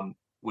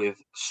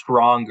with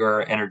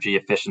stronger energy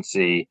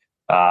efficiency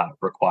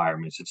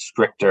requirements. It's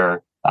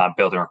stricter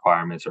building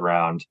requirements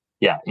around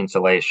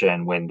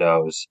insulation,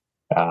 windows,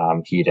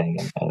 heating,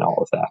 and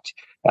all of that.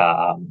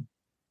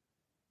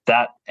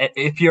 That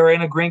if you're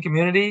in a green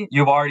community,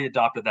 you've already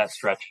adopted that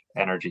stretch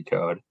energy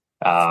code,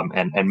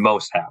 and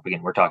most have.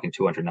 Again, we're talking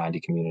 290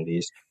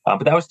 communities,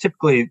 but that was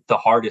typically the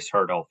hardest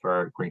hurdle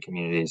for green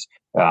communities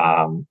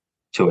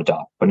to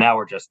adopt. But now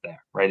we're just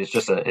there, right? It's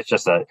just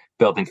a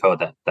building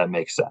code that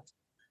makes sense.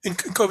 And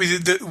Kobe,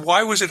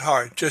 why was it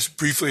hard? Just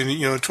briefly,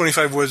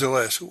 25 words or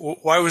less.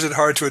 Why was it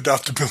hard to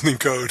adopt the building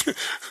code?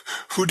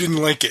 Who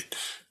didn't like it?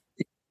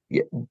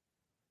 Yeah.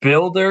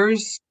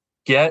 Builders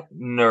get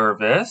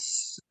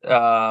nervous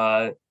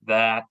that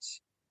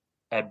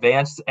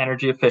advanced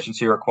energy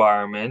efficiency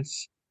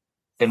requirements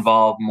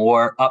involve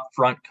more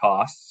upfront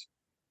costs,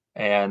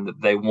 and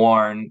they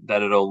warn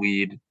that it'll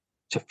lead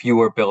to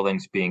fewer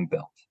buildings being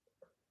built.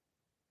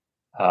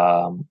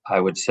 I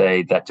would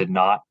say that did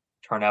not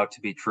turn out to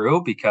be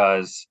true,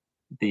 because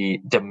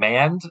the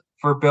demand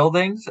for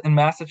buildings in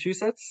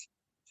Massachusetts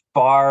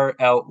far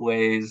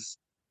outweighs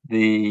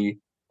the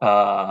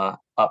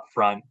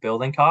upfront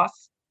building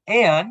costs.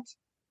 And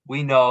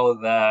we know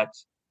that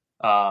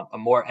a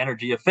more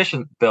energy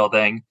efficient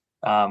building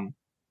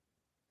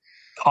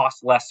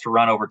costs less to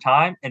run over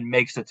time and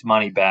makes its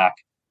money back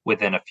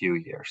within a few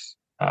years.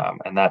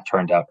 And that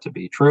turned out to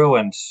be true,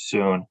 and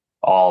soon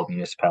all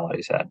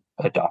municipalities had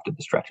adopted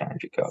the stretch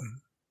energy code.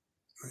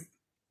 Right.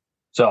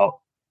 So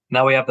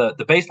now we have the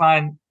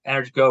baseline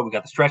energy code, we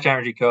got the stretch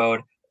energy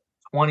code.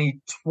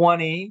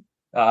 2020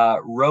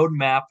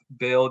 roadmap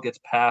bill gets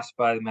passed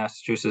by the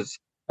Massachusetts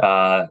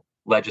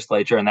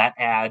legislature, and that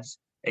adds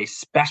a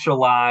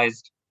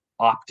specialized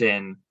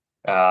opt-in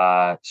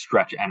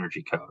stretch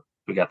energy code.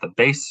 We got the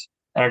base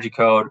energy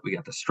code, we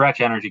got the stretch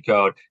energy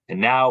code,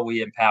 and now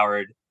we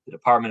empowered the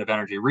Department of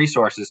Energy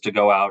Resources to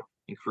go out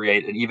and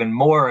create an even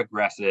more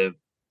aggressive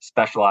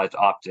specialized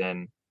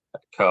opt-in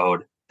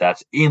code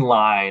that's in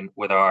line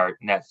with our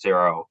net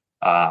zero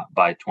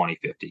by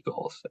 2050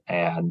 goals.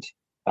 And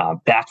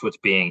that's what's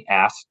being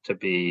asked to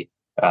be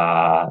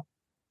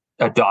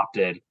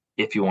adopted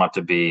if you want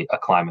to be a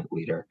climate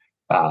leader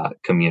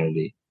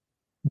community.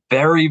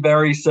 Very,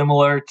 very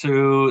similar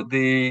to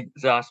the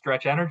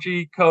stretch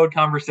energy code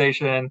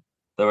conversation.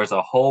 There was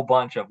a whole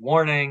bunch of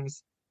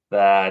warnings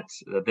that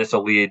this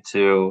will lead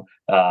to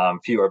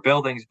fewer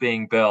buildings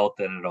being built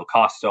and it'll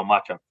cost so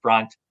much up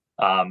front.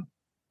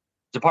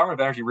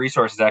 Department of Energy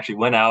Resources actually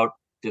went out,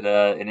 did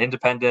an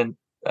independent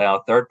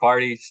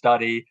third-party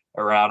study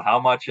around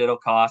how much it'll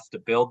cost to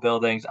build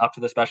buildings up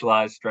to the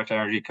specialized stretch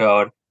energy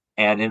code.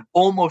 And in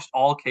almost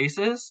all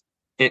cases,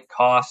 it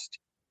cost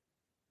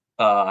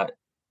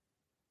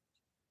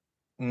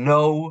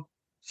no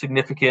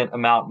significant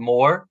amount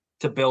more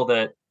to build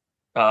it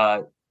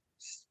by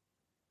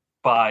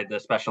the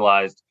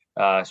specialized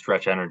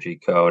stretch energy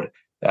code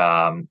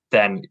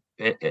than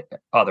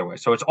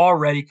otherwise. So it's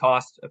already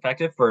cost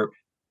effective for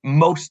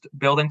most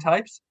building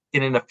types.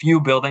 And in a few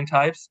building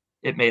types,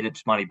 it made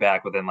its money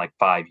back within like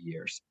 5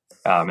 years.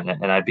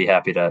 And I'd be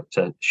happy to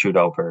shoot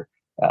over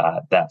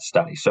that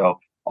study. So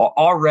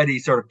already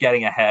sort of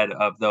getting ahead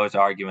of those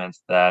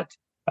arguments that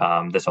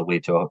this will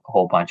lead to a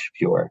whole bunch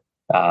fewer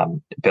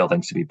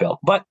buildings to be built.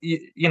 But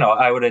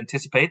I would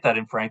anticipate that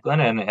in Franklin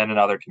and in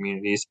other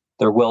communities,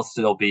 there will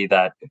still be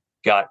that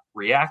gut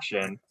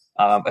reaction,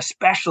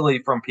 especially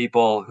from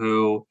people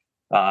who,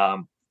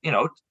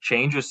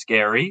 change is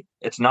scary.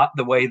 It's not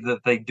the way that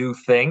they do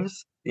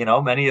things.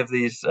 Many of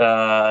these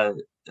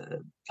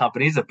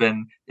companies have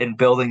been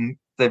building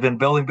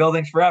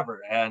buildings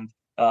forever, and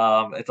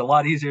it's a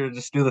lot easier to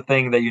just do the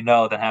thing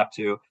that than have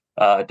to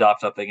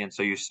adopt something. And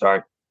so you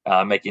start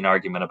making an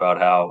argument about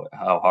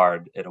how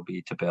hard it'll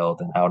be to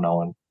build and how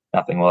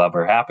nothing will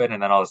ever happen,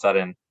 and then all of a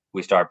sudden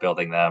we start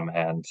building them,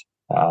 and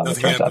it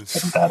turns out it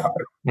isn't that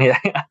hard. Yeah.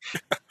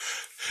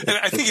 And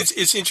I think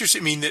it's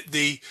interesting. I mean, that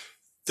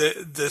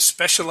the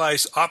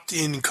specialized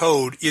opt-in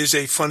code is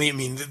a funny. I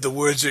mean, the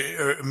words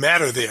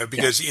matter there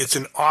because it's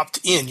an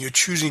opt-in. You're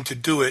choosing to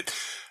do it,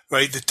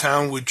 right? The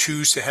town would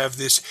choose to have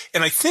this.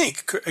 And I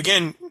think,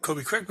 again,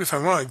 Kobe, correct me if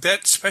I'm wrong,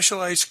 that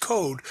specialized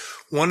code,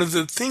 one of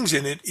the things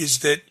in it is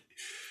that,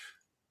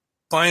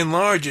 by and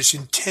large, it's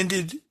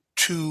intended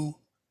to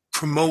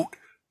promote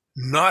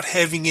not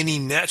having any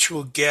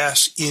natural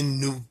gas in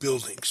new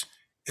buildings.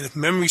 And if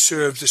memory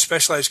serves, the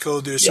specialized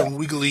code, there's some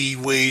wiggly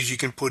ways you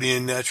can put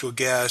in natural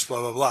gas,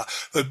 blah, blah, blah.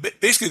 But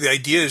basically the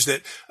idea is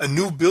that a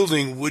new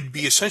building would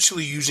be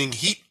essentially using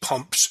heat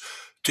pumps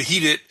to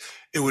heat it.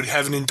 It would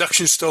have an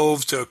induction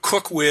stove to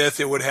cook with.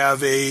 It would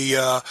have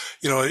a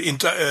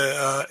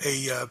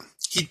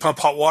heat pump,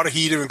 hot water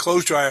heater, and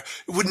clothes dryer.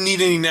 It wouldn't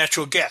need any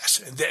natural gas.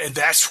 And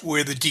that's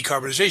where the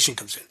decarbonization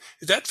comes in.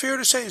 Is that fair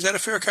to say? Is that a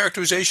fair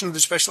characterization of the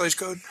specialized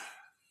code?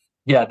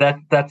 Yeah,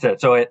 that's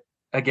it. So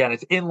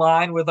it's in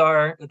line with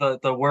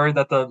the word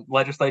that the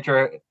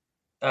legislature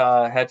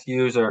had to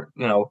use, or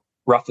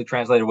roughly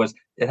translated was,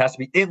 it has to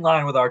be in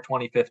line with our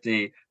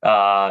 2050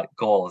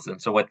 goals. And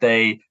so what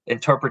they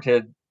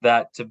interpreted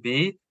that to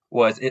be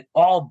was it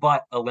all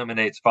but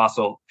eliminates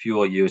fossil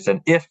fuel use.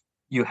 And if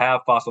you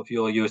have fossil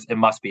fuel use, it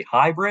must be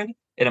hybrid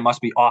and it must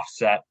be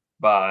offset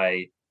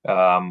by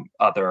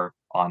other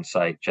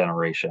on-site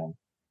generation.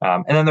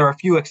 And then there are a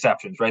few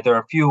exceptions, right? There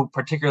are a few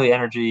particularly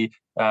energy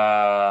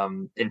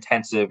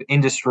intensive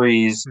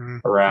industries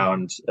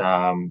around,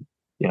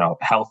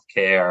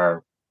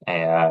 healthcare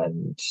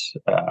and,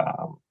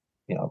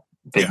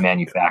 big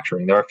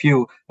manufacturing. There are a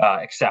few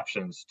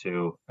exceptions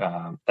to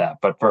that.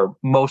 But for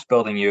most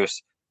building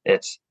use,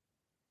 it's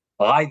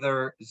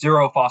either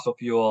zero fossil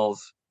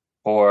fuels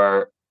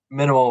or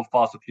minimal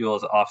fossil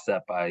fuels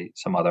offset by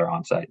some other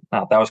on-site.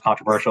 Now, that was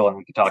controversial, and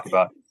we could talk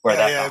about where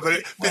that.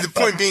 But the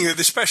point being that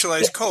the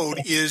specialized code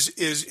is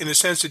in a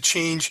sense a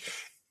change,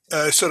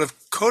 sort of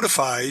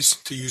codifies,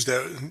 to use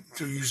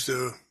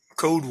the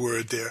code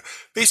word there.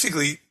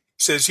 Basically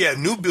says,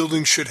 new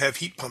buildings should have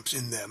heat pumps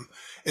in them.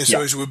 And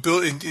so as we're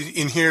building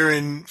in here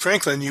in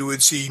Franklin, you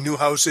would see new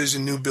houses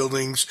and new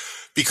buildings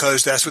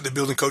because that's what the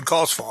building code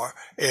calls for,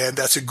 and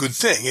that's a good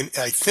thing. And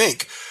I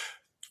think,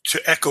 to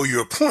echo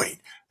your point,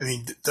 I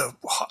mean, the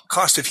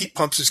cost of heat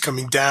pumps is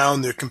coming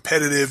down. They're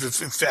competitive.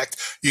 If, in fact,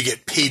 you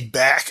get paid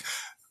back.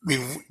 I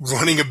mean,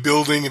 running a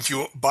building, if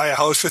you buy a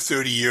house for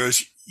 30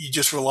 years, you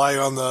just rely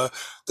on the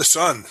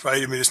sun,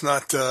 right? I mean, it's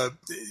not, the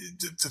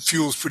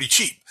fuel is pretty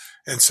cheap.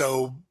 And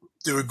so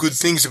there are good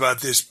things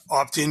about this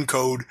opt-in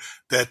code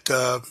that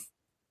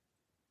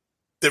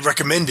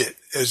recommend it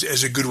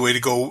as a good way to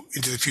go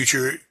into the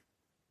future.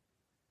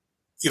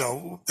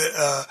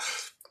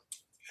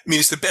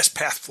 It's the best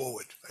path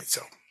forward, right?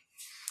 So.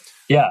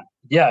 Yeah.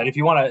 And if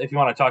you want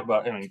to talk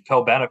about,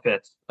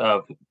 co-benefits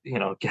of,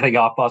 getting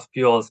off fossil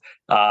fuels,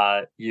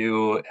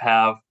 you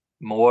have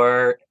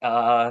more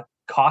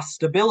cost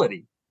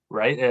stability,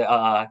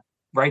 right?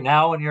 Right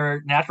now, when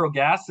your natural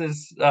gas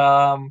is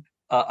a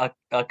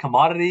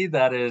commodity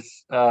that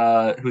is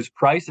whose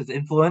price is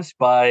influenced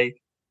by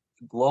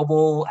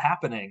global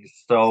happenings.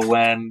 So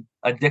when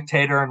a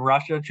dictator in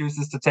Russia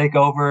chooses to take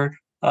over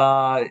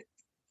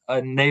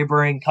a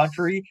neighboring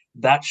country,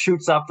 that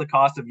shoots up the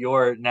cost of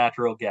your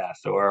natural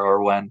gas,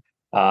 or when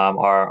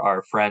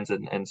our friends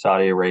in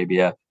Saudi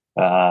Arabia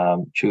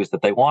choose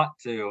that they want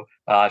to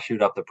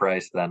shoot up the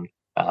price, then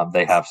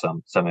they have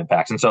some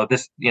impacts. And so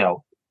this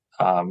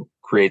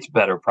creates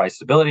better price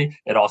stability.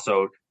 It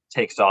also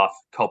takes off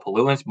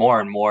co-pollutants.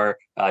 More and more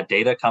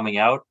data coming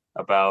out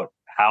about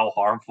how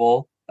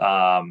harmful.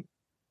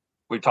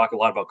 We talk a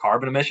lot about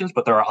carbon emissions,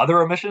 but there are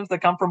other emissions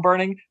that come from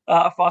burning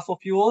fossil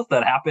fuels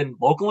that happen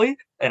locally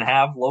and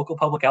have local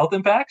public health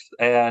impacts.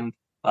 And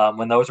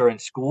when those are in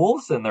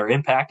schools and they're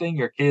impacting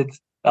your kids'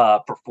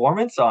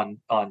 performance on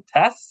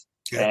tests,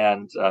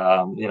 and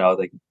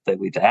they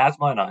lead to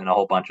asthma and a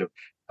whole bunch of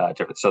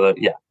different. So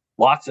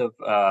lots of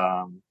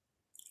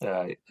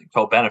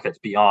co-benefits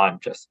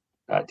beyond just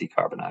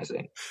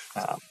decarbonizing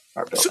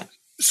our buildings.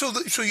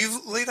 So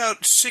you've laid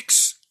out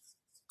 6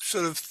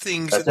 sort of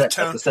things that the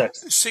town.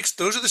 Six.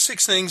 Those are the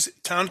 6 things the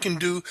town can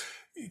do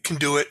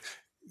it.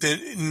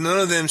 Then none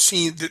of them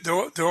seem that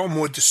there are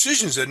more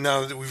decisions that,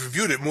 now that we've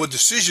reviewed it, more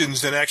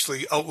decisions than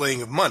actually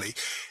outlaying of money.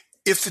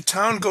 If the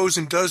town goes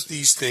and does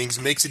these things,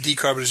 makes a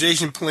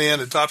decarbonization plan,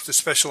 adopts a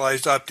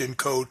specialized opt-in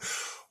code,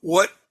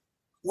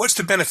 what's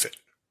the benefit?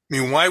 I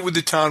mean, why would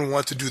the town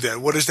want to do that?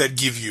 What does that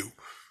give you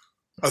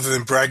other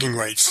than bragging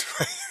rights?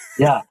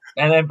 Yeah,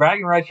 and then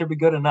bragging rights should be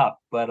good enough,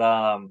 but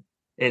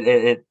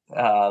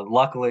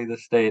luckily the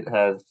state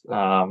has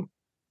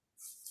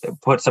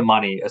put some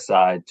money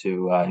aside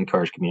to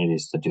encourage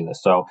communities to do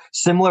this. So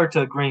similar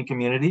to green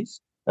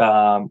communities,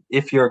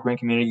 if you're a green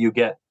community, you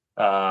get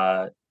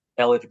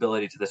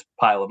eligibility to this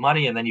pile of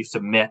money, and then you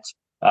submit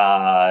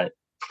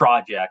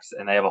projects,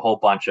 and they have a whole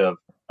bunch of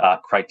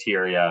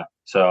criteria.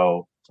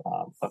 So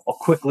I'll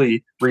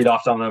quickly read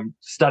off some of them: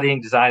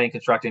 studying, designing,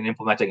 constructing, and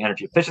implementing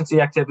energy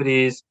efficiency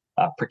activities,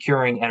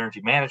 procuring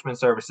energy management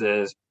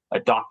services,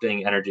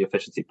 adopting energy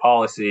efficiency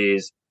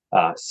policies,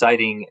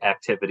 siting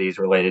activities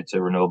related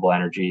to renewable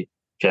energy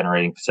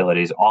generating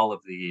facilities. All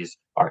of these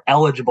are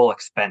eligible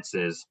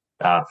expenses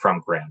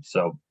from grants.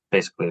 So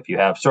basically, if you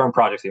have certain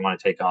projects that you want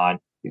to take on,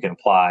 you can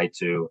apply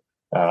to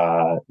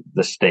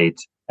the state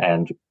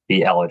and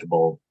be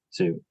eligible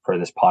for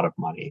this pot of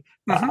money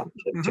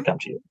to come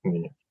to your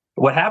community.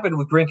 What happened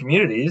with green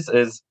communities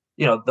is,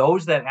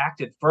 those that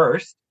acted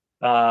first,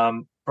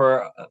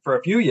 for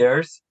a few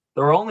years,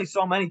 there were only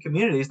so many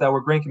communities that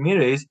were green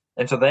communities,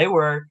 and so they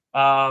were,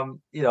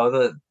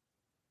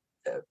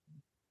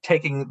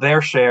 taking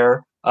their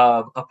share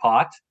of a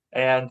pot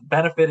and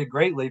benefited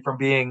greatly from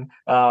being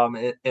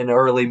an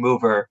early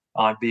mover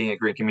on being a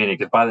green community.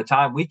 Because by the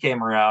time we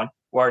came around,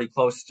 we're already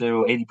close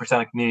to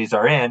 80% of communities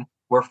are in.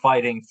 We're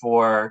fighting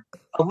for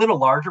a little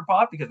larger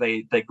pot because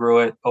they grew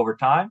it over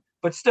time,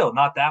 but still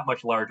not that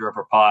much larger of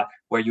a pot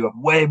where you have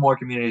way more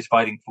communities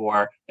fighting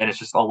for, and it's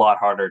just a lot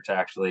harder to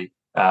actually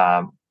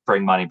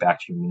bring money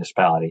back to your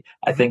municipality.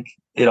 I think,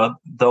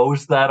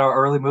 those that are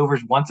early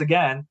movers, once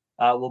again,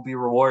 will be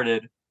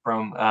rewarded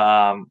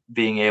from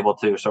being able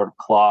to sort of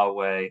claw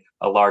away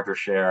a larger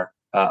share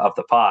of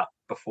the pot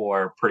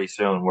before pretty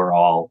soon we're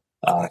all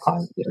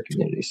climate leader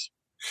communities.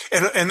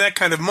 And that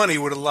kind of money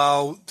would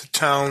allow the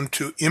town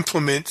to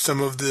implement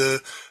some of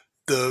the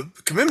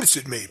commitments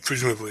it made,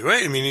 presumably,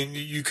 right? I mean,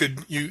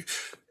 you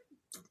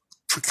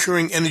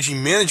procuring energy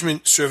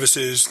management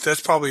services,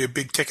 that's probably a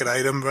big ticket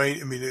item, right?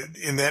 I mean,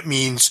 and that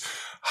means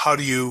how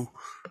do you,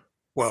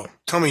 well,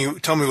 tell me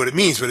what it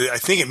means, but I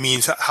think it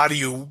means how do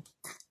you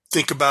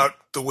think about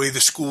the way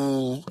the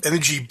school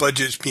energy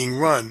budget is being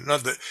run,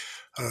 not the,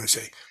 I don't want to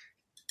say,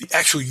 the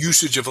actual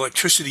usage of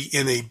electricity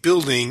in a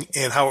building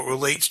and how it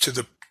relates to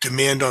the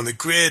demand on the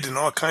grid and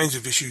all kinds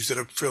of issues that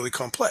are fairly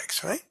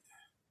complex, right?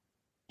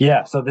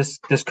 Yeah, so this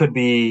could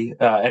be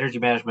energy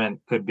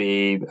management could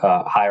be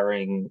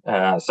hiring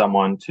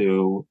someone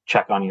to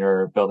check on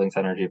your building's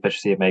energy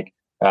efficiency and make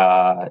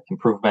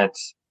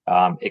improvements.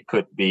 It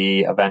could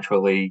be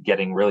eventually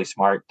getting really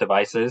smart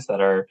devices that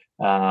are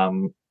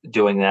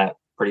doing that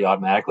pretty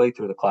automatically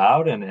through the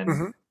cloud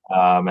and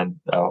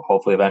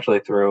hopefully eventually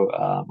through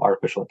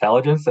artificial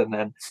intelligence, and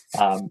then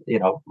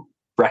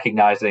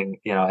recognizing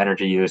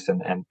energy use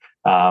and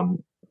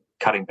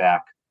cutting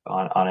back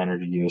on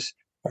energy use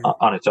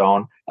on its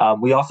own.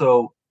 We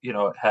also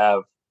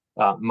have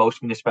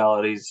most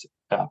municipalities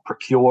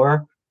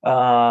procure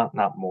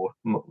not more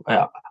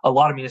a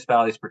lot of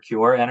municipalities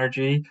procure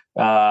energy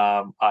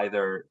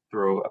either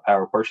through a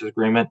power purchase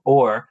agreement,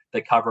 or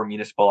they cover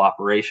municipal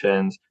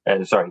operations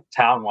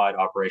townwide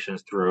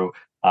operations through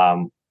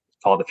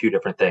called a few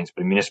different things,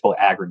 but a municipal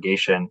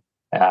aggregation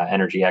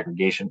energy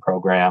aggregation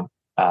program.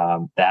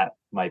 That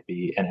might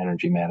be an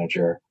energy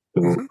manager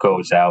who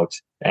goes out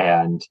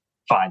and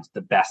finds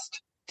the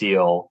best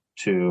deal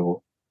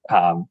to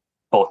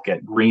both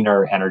get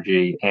greener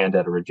energy and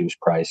at a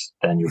reduced price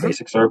than your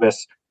basic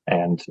service,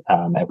 and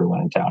everyone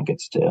in town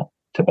gets to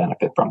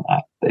benefit from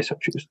that if they so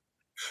choose.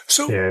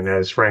 And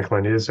as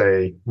Franklin is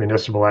a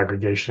municipal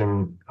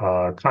aggregation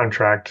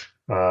contract,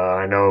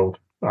 I know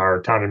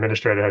our town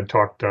administrator had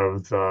talked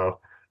of the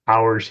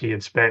hours he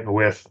had spent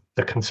with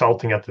the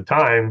consulting at the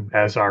time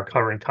as our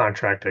current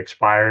contract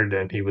expired,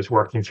 and he was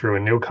working through a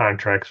new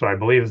contract. So I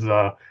believe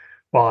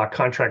while our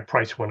contract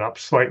price went up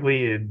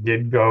slightly, it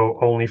did go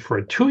only for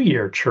a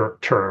 2-year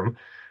term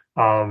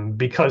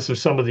because of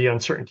some of the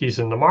uncertainties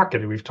in the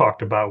market that we've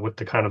talked about with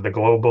the kind of the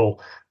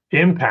global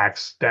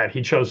impacts, that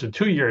he chose a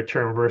 2-year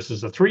term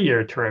versus a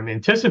 3-year term,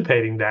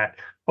 anticipating that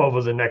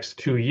over the next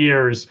 2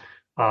 years,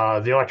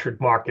 the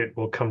electric market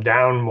will come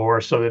down more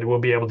so that we'll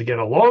be able to get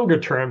a longer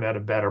term at a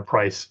better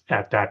price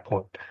at that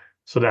point.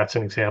 So that's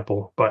an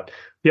example. But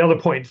the other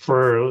point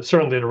for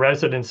certainly the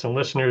residents and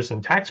listeners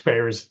and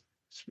taxpayers,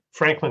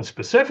 Franklin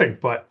specific,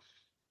 but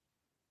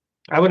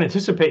I would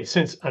anticipate,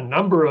 since a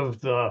number of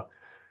the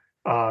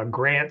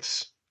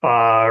grants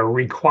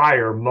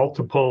require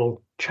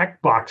multiple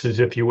check boxes,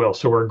 if you will.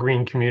 So we're a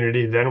green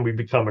community, then we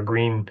become a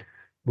green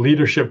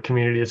leadership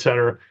community, et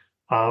cetera.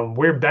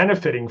 We're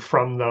benefiting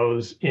from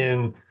those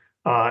in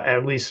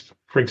at least,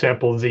 for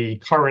example, the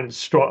current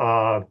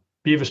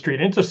Beaver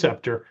Street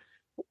Interceptor.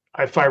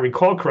 If I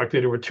recall correctly,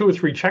 there were 2 or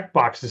 3 check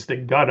boxes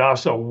that got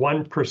us a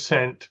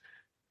 1%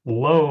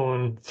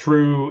 loan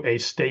through a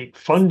state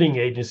funding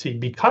agency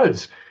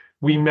because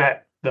we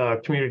met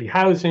the community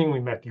housing, we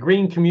met the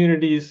green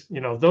communities.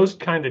 Those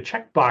kind of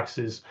check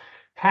boxes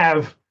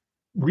have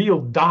real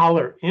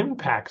dollar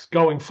impacts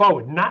going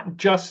forward, not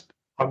just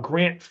a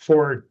grant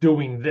for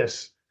doing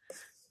this,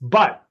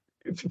 but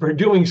if we're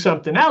doing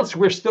something else,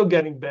 we're still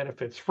getting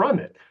benefits from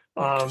it.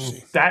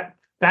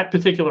 That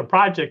particular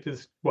project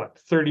is what,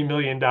 $30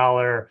 million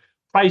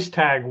price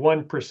tag,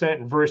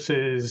 1%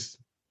 versus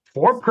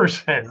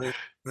 4%.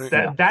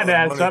 That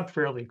adds up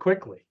fairly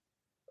quickly.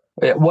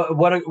 Yeah,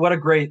 what a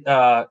great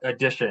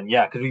addition.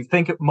 Yeah, because we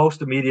think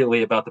most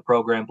immediately about the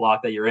program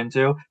block that you're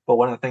into, but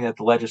one of the things that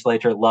the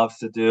legislature loves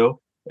to do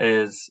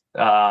is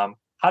how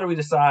do we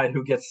decide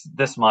who gets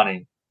this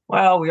money?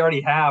 Well, we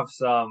already have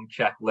some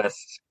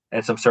checklists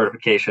and some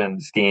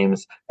certification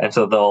schemes, and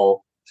so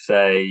they'll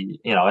say,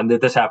 and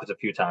this happens a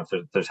few times.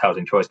 There's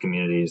housing choice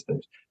communities,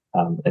 there's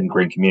and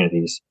green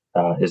communities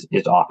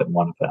is often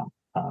one of them,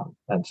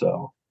 and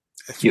so.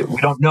 We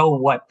don't know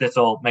what this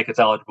will make us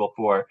eligible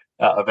for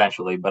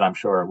eventually, but I'm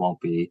sure it won't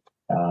be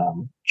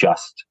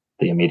just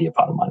the immediate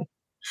pot of money.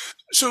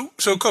 So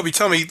Kobe,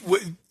 tell me,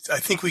 I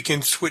think we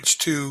can switch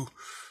to,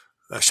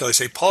 shall I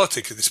say,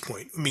 politics at this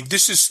point. I mean,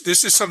 this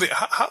is something.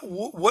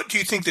 What do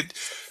you think that?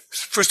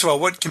 First of all,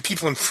 what can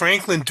people in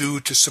Franklin do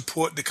to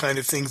support the kind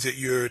of things that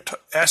you're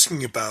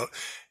asking about?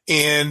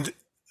 And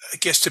I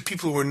guess to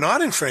people who are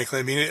not in Franklin,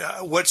 I mean,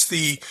 what's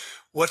the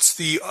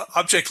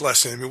object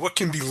lesson? I mean, what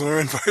can be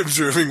learned by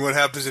observing what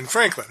happens in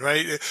Franklin,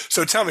 right?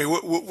 So tell me,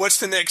 what's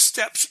the next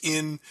steps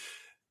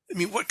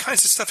what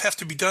kinds of stuff have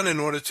to be done in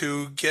order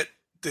to get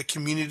the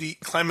community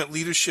climate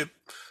leader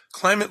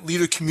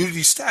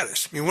community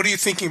status? I mean, what are you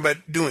thinking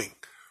about doing?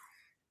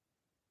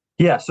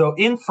 Yeah, so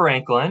in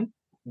Franklin,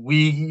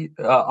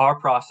 our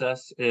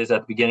process is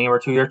at the beginning of our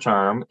 2-year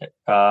term,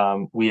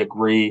 we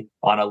agree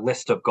on a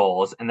list of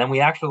goals, and then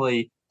we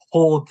actually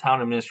hold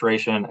town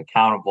administration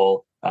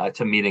accountable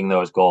to meeting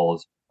those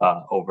goals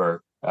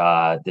over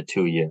the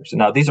 2 years.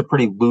 Now, these are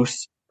pretty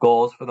loose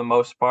goals for the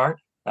most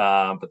part,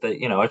 but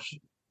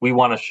we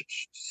want to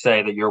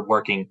say that you're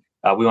working.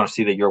 We want to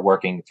see that you're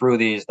working through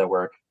these, that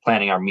we're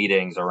planning our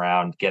meetings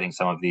around getting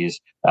some of these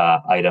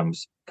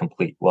items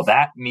complete. Well,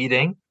 that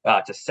meeting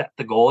to set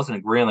the goals and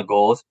agree on the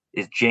goals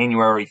is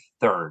January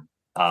 3rd.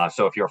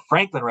 So if you're a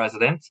Franklin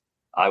resident,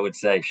 I would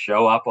say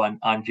show up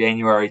on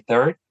January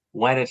 3rd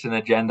when it's an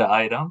agenda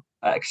item.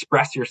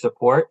 Express your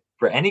support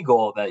for any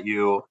goal that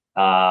you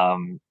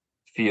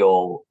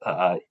feel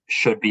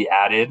should be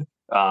added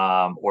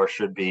or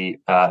should be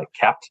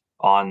kept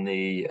on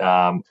the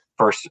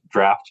first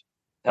draft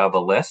of a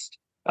list.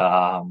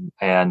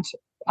 And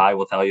I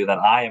will tell you that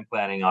I am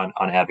planning on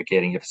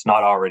advocating, if it's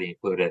not already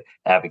included,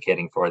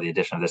 advocating for the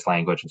addition of this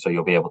language. And so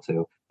you'll be able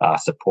to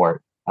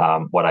support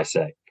what I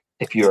say.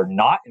 If you're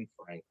not in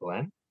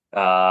Franklin,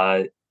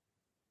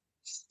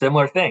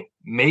 similar thing.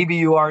 Maybe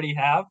you already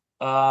have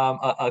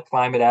a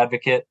climate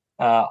advocate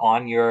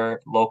on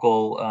your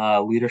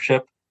local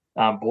leadership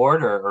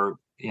board, or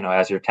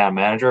as your town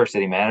manager or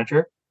city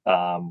manager.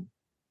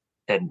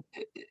 And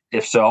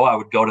if so, I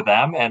would go to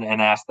them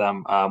and ask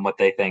them what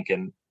they think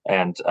and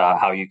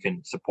how you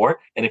can support.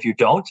 And if you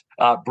don't,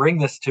 bring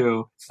this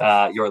to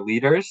your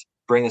leaders,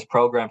 bring this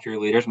program to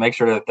your leaders, make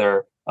sure that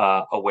they're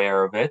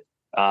aware of it,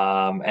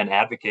 and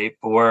advocate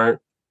for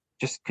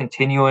just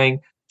continuing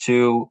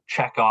to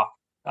check off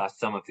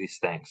some of these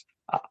things.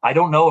 I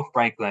don't know if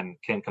Franklin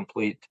can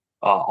complete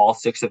all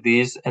 6 of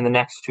these in the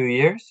next 2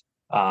 years,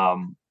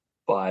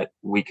 but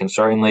we can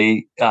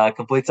certainly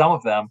complete some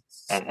of them.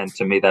 And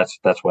to me,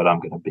 that's what I'm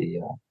going to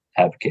be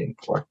advocating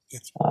for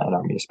in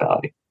our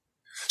municipality.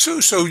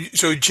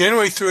 So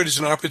January 3rd is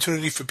an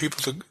opportunity for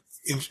people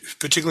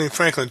particularly in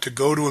Franklin, to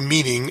go to a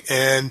meeting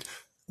and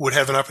would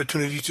have an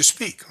opportunity to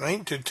speak,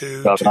 right?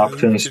 To talk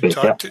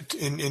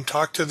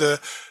to the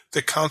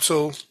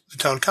council, the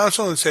town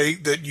council, and say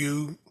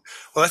that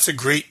that's a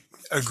great,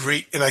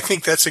 and I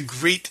think that's a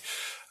great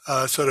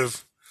sort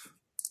of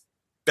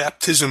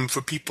baptism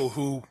for people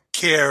who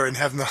care and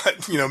have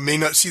not, may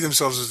not see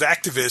themselves as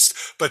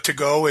activists, but to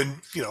go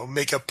and,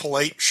 make a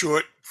polite,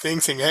 short thing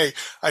saying, hey,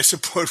 I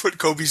support what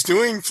Kobe's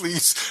doing.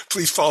 Please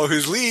follow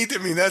his lead. I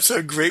mean, that's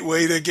a great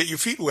way to get your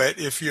feet wet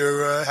if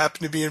you're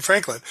happen to be in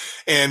Franklin.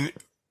 And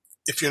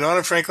if you're not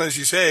in Franklin, as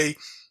you say,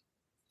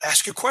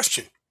 ask a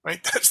question,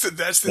 right?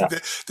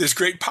 There's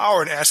great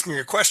power in asking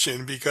a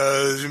question,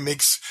 because it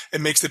makes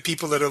the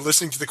people that are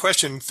listening to the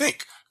question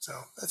think. So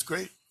that's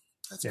great.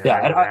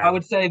 And I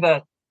would say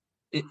that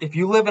if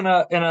you live in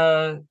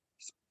a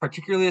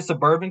particularly a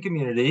suburban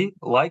community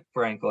like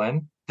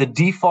Franklin, the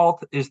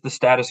default is the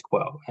status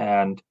quo,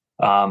 and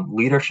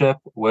leadership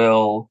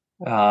will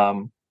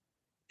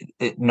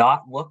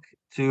not look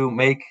to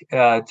make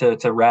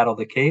to rattle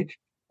the cage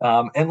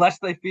unless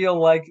they feel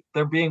like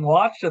they're being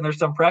watched and there's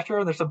some pressure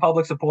and there's some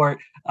public support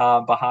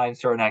behind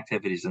certain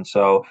activities. And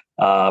so,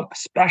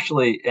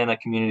 especially in a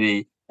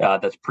community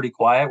that's pretty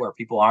quiet, where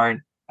people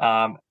aren't,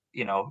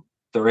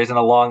 there isn't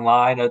a long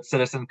line of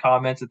citizen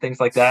comments and things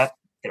like that.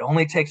 It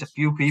only takes a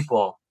few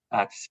people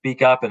to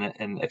speak up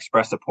and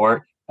express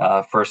support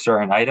for a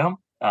certain item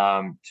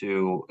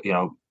to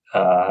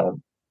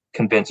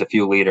convince a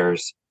few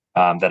leaders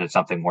that it's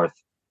something worth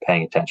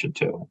paying attention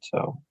to. And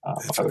so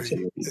I would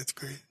say That's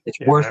great. It's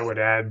worth. I would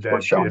add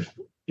that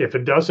if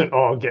it doesn't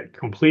all get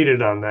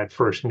completed on that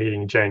first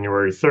meeting,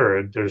 January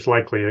 3rd, there's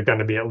likely going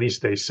to be at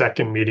least a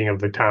second meeting of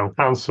the town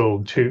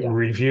council to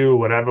review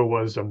whatever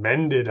was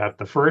amended at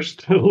the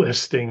first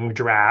listing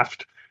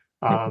draft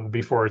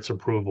before its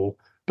approval.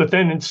 But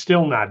then it's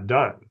still not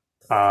done.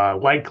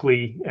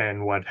 Likely,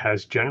 and what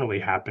has generally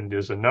happened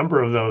is a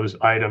number of those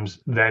items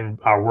then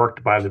are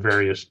worked by the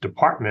various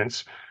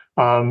departments,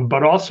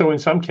 but also in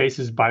some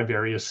cases by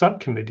various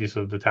subcommittees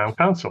of the town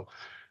council.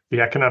 The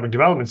Economic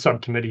Development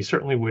Subcommittee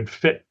certainly would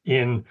fit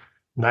in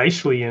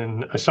nicely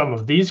in some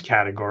of these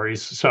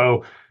categories.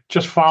 So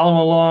just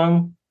follow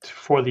along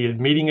for the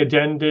meeting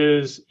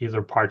agendas,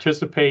 either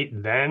participate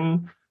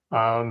then.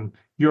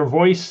 Your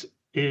voice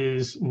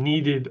is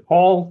needed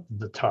all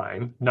the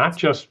time, not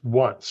just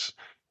once.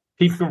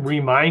 Keep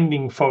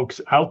reminding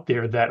folks out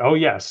there that, oh,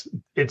 yes,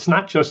 it's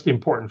not just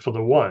important for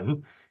the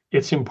one,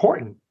 it's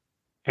important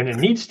and it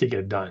needs to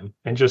get done,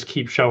 and just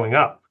keep showing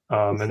up.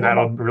 And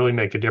that'll really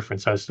make a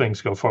difference as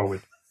things go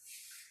forward.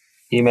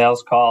 Emails,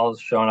 calls,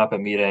 showing up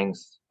at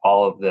meetings,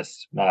 all of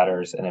this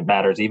matters, and it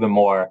matters even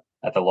more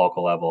at the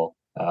local level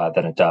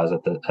than it does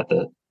at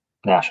the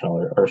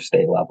national or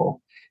state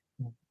level.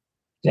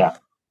 Yeah.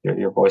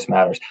 Your voice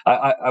matters.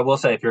 I will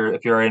say, if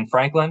you're in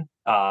Franklin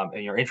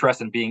and you're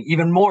interested in being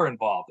even more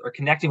involved or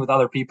connecting with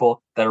other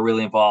people that are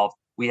really involved,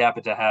 we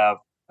happen to have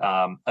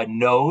a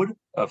node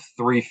of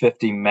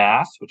 350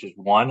 Mass, which is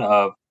one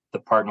of the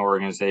partner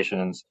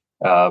organizations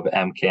of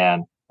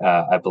MCAN,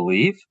 I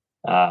believe.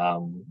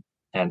 And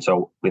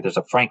so there's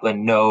a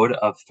Franklin node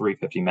of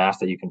 350 Mass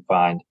that you can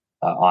find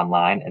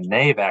online, and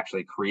they've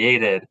actually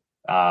created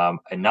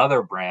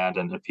another brand,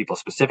 and people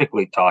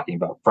specifically talking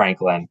about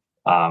Franklin,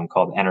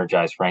 called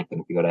Energize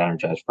Franklin. If you go to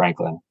Energize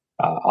Franklin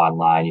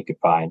online, you can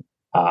find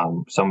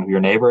some of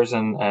your neighbors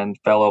and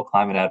fellow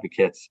climate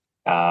advocates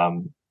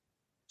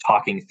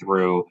talking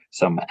through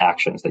some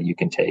actions that you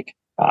can take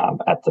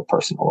at the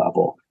personal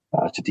level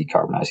to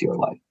decarbonize your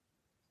life.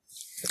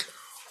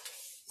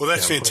 Well,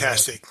 that's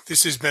fantastic.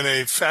 This has been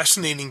a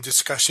fascinating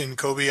discussion,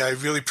 Kobe. I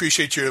really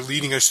appreciate your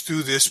leading us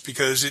through this,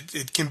 because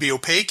it can be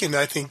opaque, and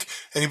I think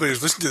anybody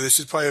who's listening to this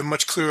is probably a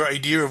much clearer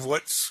idea of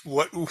what's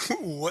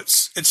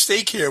at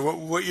stake here, what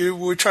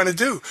we're trying to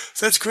do.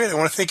 So that's great. I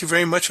want to thank you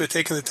very much for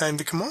taking the time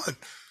to come on.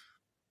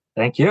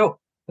 Thank you.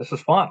 This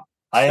was fun.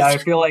 I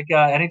feel like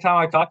anytime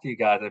I talk to you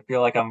guys, I feel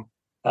like I'm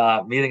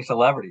meeting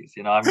celebrities.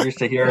 I'm used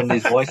to hearing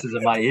these voices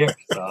in my ear,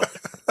 so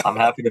I'm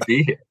happy to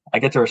be here. I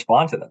get to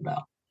respond to them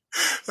now.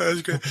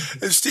 That's good.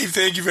 And Steve,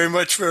 thank you very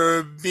much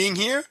for being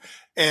here.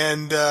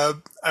 And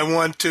I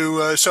want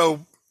to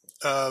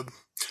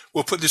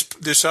we'll put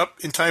this up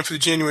in time for the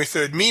January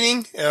 3rd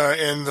meeting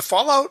and the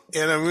fallout.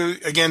 And I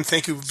really, again,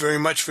 thank you very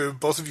much for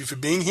both of you for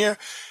being here.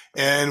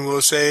 And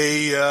we'll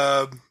say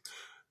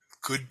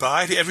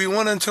goodbye to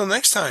everyone until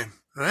next time.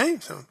 All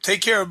right? So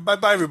take care.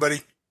 Bye-bye,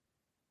 everybody.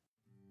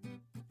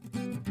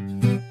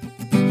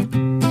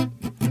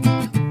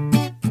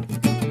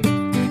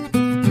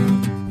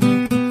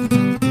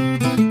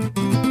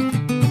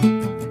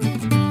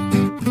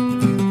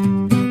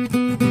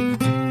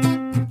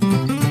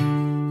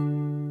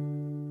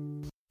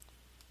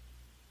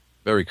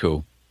 Very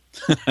cool.